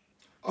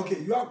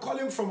 Okay, you are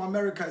calling from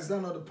America, is that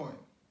not the point?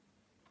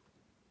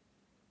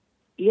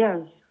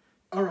 Yes.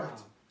 All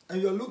right.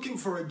 And you're looking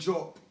for a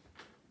job.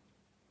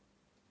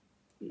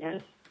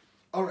 Yes.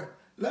 All right.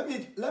 Let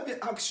me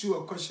ask you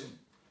a question.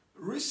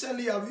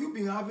 Recently, have you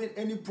been having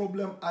any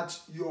problem at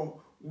your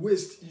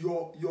waist,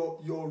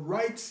 your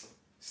right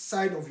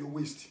side of your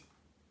waist?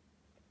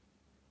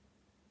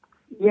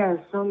 Yes,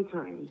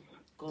 sometimes.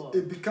 God.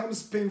 It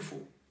becomes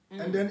painful,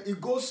 and then it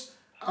goes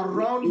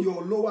around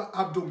your lower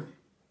abdomen.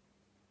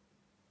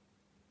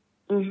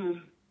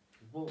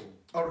 Whoa.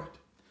 All right.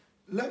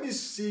 Let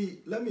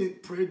me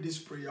pray this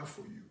prayer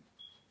for you.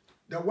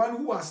 The one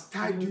who has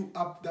tied you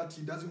up that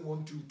he doesn't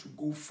want you to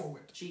go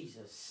forward.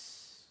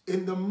 Jesus.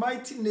 In the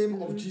mighty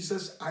name of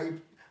Jesus,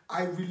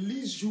 I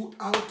release you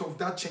out of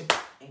that chain.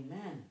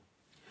 Amen.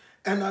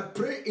 And I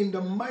pray in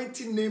the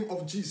mighty name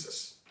of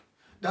Jesus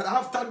that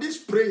after this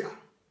prayer,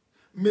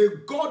 may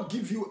God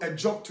give you a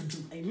job to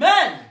do.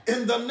 Amen.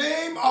 In the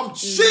name of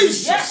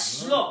Jesus.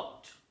 Yes, Lord.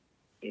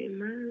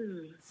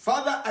 Amen.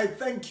 Father, I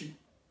thank you.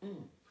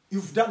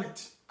 You've done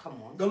it.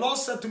 Come on. The Lord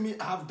said to me,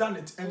 I have done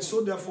it, and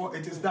so therefore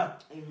it is done.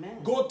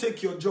 Amen. Go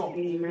take your job.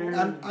 Amen.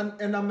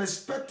 And I'm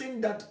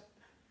expecting that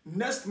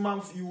next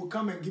month you will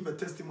come and give a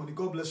testimony.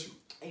 God bless you.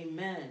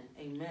 Amen.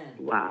 Amen.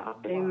 Wow.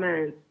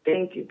 Amen.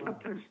 Thank you,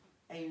 Papa.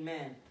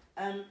 Amen.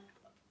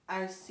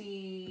 I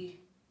see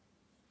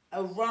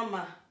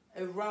Arama.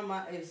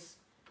 Arama,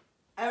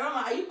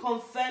 are you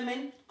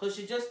confirming? Because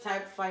she just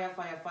typed fire.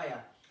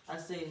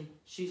 As in,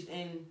 she's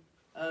in,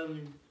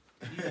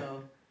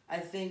 I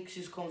think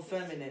she's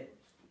confirming it.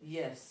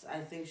 Yes, I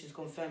think she's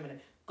confirming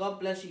it. God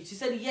bless you. She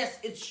said, yes,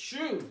 it's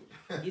true.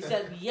 You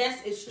said,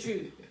 yes, it's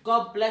true.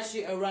 God bless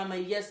you,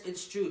 Arama. Yes,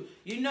 it's true.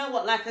 You know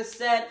what? Like I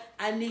said,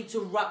 I need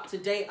to wrap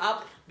today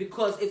up,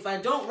 because if I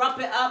don't wrap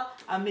it up,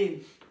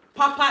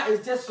 Papa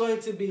is just going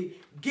to be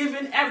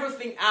giving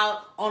everything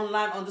out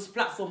online on this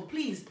platform.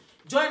 Please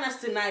join us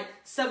tonight,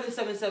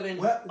 777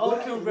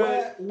 Oaken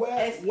Road,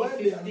 where SE15.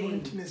 the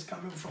anointing is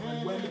coming from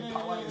and where the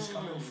power is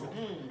coming from.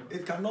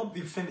 It cannot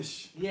be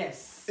finished.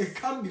 Yes. It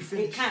can't be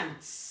finished. It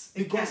can't.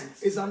 Because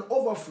it's an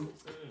overflow.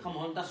 Come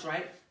on, that's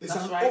right. It's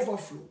that's an right.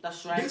 overflow.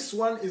 That's right. This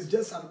one is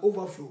just an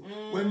overflow.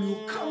 When you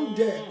come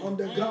there on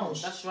the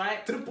grounds, that's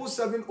right.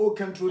 777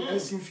 Oaken Road,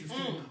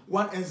 SE15,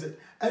 1NZ.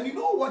 And you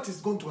know what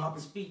is going to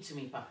happen? Speak to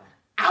me, Papa.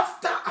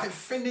 After I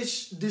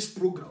finish this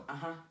program,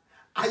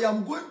 I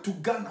am going to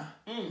Ghana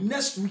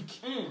next week.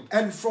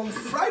 And from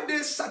Friday,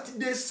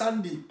 Saturday,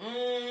 Sunday,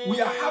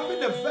 we are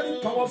having a very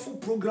powerful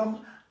program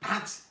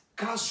at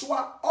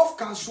off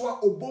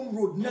Kasua, Obom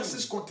Road,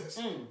 Nurses Quarters.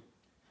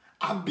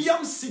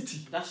 Abbeam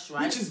City, that's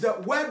right, which is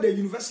where the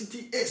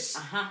university is.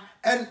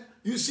 And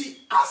you see,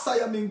 as I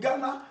am in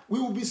Ghana, we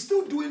will be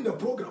still doing the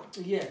program.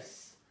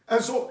 Yes.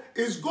 And so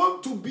it's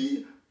going to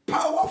be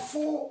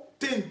powerful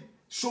thing.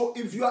 So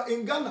if you are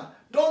in Ghana,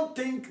 don't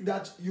think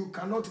that you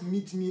cannot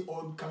meet me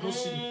or cannot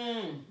see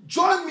me.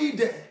 Join me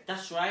there.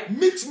 That's right.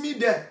 Meet me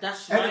there.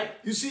 That's and right.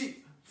 You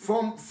see,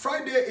 from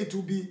Friday it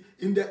will be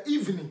in the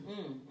evening,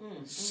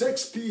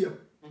 6 p.m.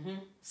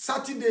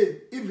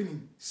 Saturday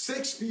evening,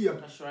 6 p.m.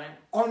 That's right.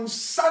 On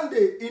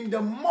Sunday in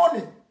the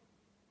morning,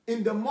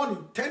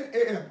 10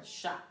 a.m.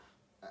 Sharp.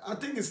 I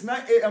think it's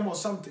 9 a.m. or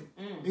something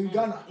in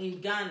Ghana.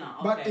 In Ghana,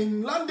 okay. But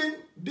in London,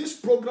 this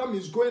program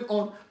is going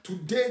on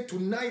today,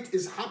 tonight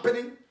is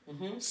happening.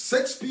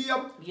 6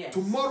 p.m. Yes.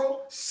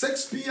 Tomorrow,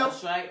 6 p.m.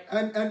 That's right.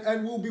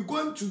 And we'll be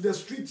going to the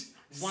street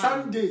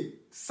Saturday,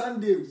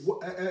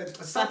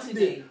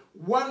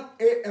 1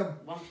 a.m.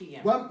 1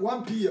 p.m.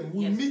 1 p.m.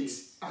 We'll Yes, meet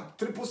please. at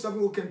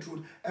 777 Oaken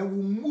Road and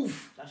we'll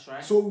move. That's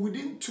right. So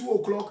within 2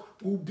 o'clock,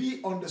 we'll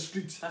be on the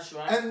street. That's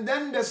right. And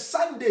then the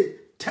Sunday,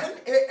 10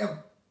 a.m.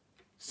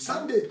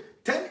 Sunday,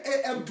 10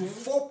 a.m. to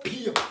 4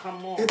 p.m.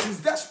 Come on. It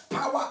is just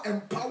power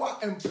and power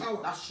and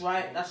power. That's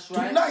right. That's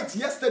right. Tonight,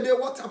 yesterday,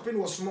 what happened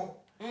was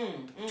small.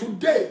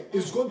 Today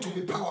is going to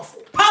be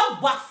powerful.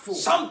 Powerful.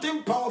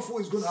 Something powerful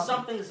is going to happen.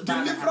 Something is about to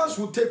Deliverance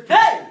happen. will take place.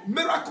 Hey!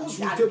 Miracles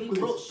will take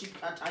place.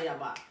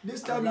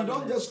 This time you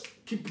don't just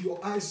keep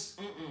your eyes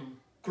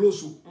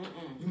closed.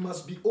 You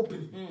must be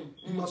opening.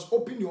 You must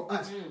open your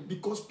eyes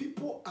because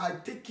people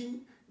are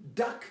taking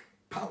dark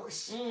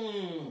powers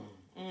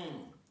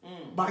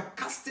by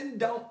casting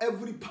down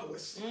every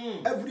powers,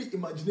 every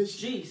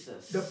imagination.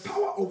 Jesus. The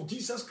power of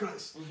Jesus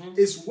Christ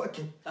is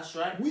working. That's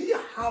right. We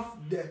have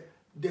the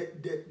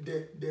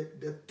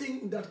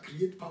thing that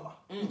creates power,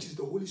 which is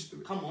the Holy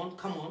Spirit. Come on.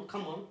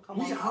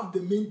 We have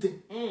the main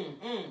thing.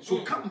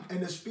 So come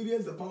and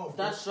experience the power of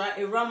That's God. right.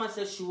 Irama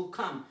says she will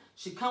come.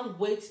 She can't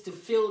wait to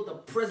feel the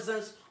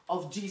presence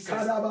of Jesus.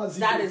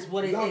 That is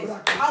what it is.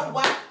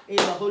 Power in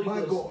the Holy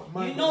Ghost.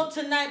 You know,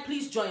 tonight,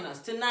 please join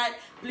us.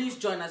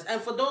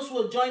 And for those who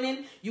are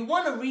joining, you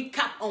want to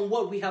recap on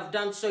what we have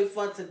done so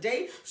far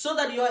today so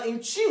that you are in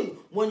tune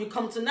when you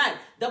come tonight.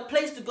 The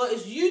place to go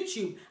is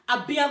YouTube,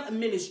 Abbeam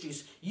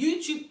Ministries.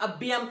 YouTube,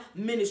 Abbeam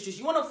Ministries.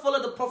 You want to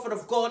follow the prophet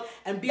of God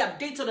and be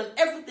updated on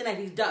everything that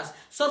he does.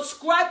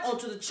 Subscribe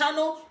onto the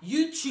channel,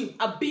 YouTube,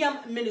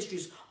 Abbeam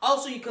Ministries.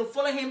 Also, you can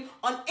follow him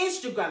on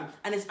Instagram,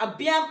 and it's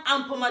Abbeam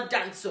Ampomah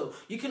Danso.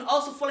 You can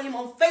also follow him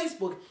on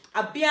Facebook,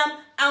 Abbeam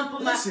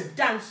Ampomah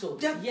Danso.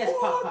 Yes,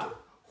 Papa.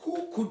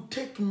 Who could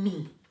take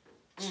me,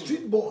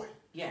 street boy,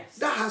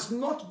 that has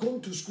not gone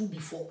to school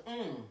before,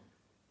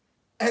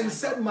 and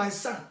said, my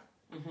son,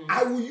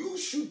 I will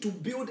use you to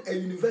build a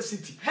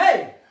university.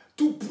 Hey!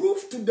 To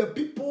prove to the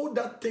people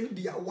that think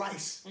they are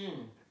wise,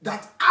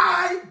 that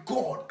I,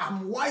 God,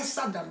 am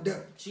wiser than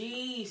them.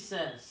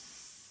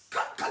 Jesus.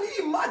 Can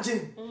you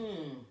imagine?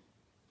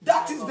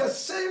 That is the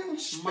same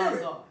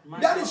spirit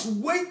that is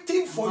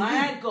waiting for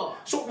you. God.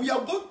 So we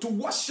are going to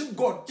worship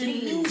God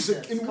in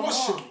music, in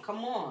worship.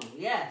 Come on,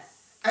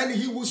 yes. And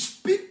he will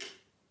speak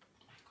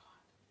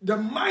the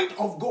mind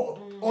of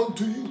God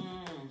unto you.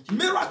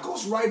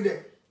 Miracles right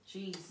there.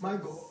 Jesus. My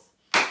God.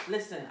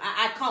 Listen,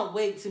 I can't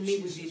wait to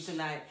meet with you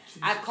tonight.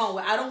 I can't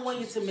wait. I don't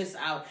want you to miss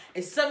out.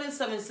 It's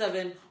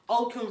 777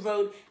 Oaken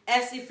Road,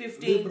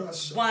 SE15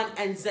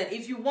 1NZ.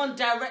 If you want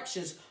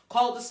directions,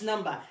 call this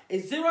number.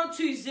 It's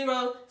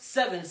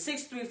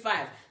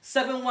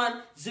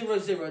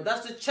 0207-635-7100.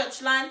 That's the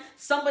church line.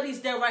 Somebody's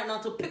there right now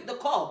to pick the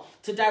call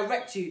to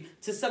direct you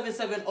to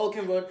 77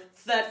 Oaken Road,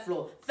 3rd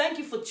floor. Thank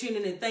you for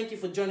tuning in. Thank you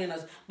for joining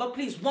us. But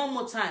please, one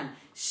more time,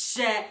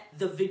 share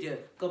the video.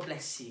 God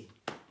bless you.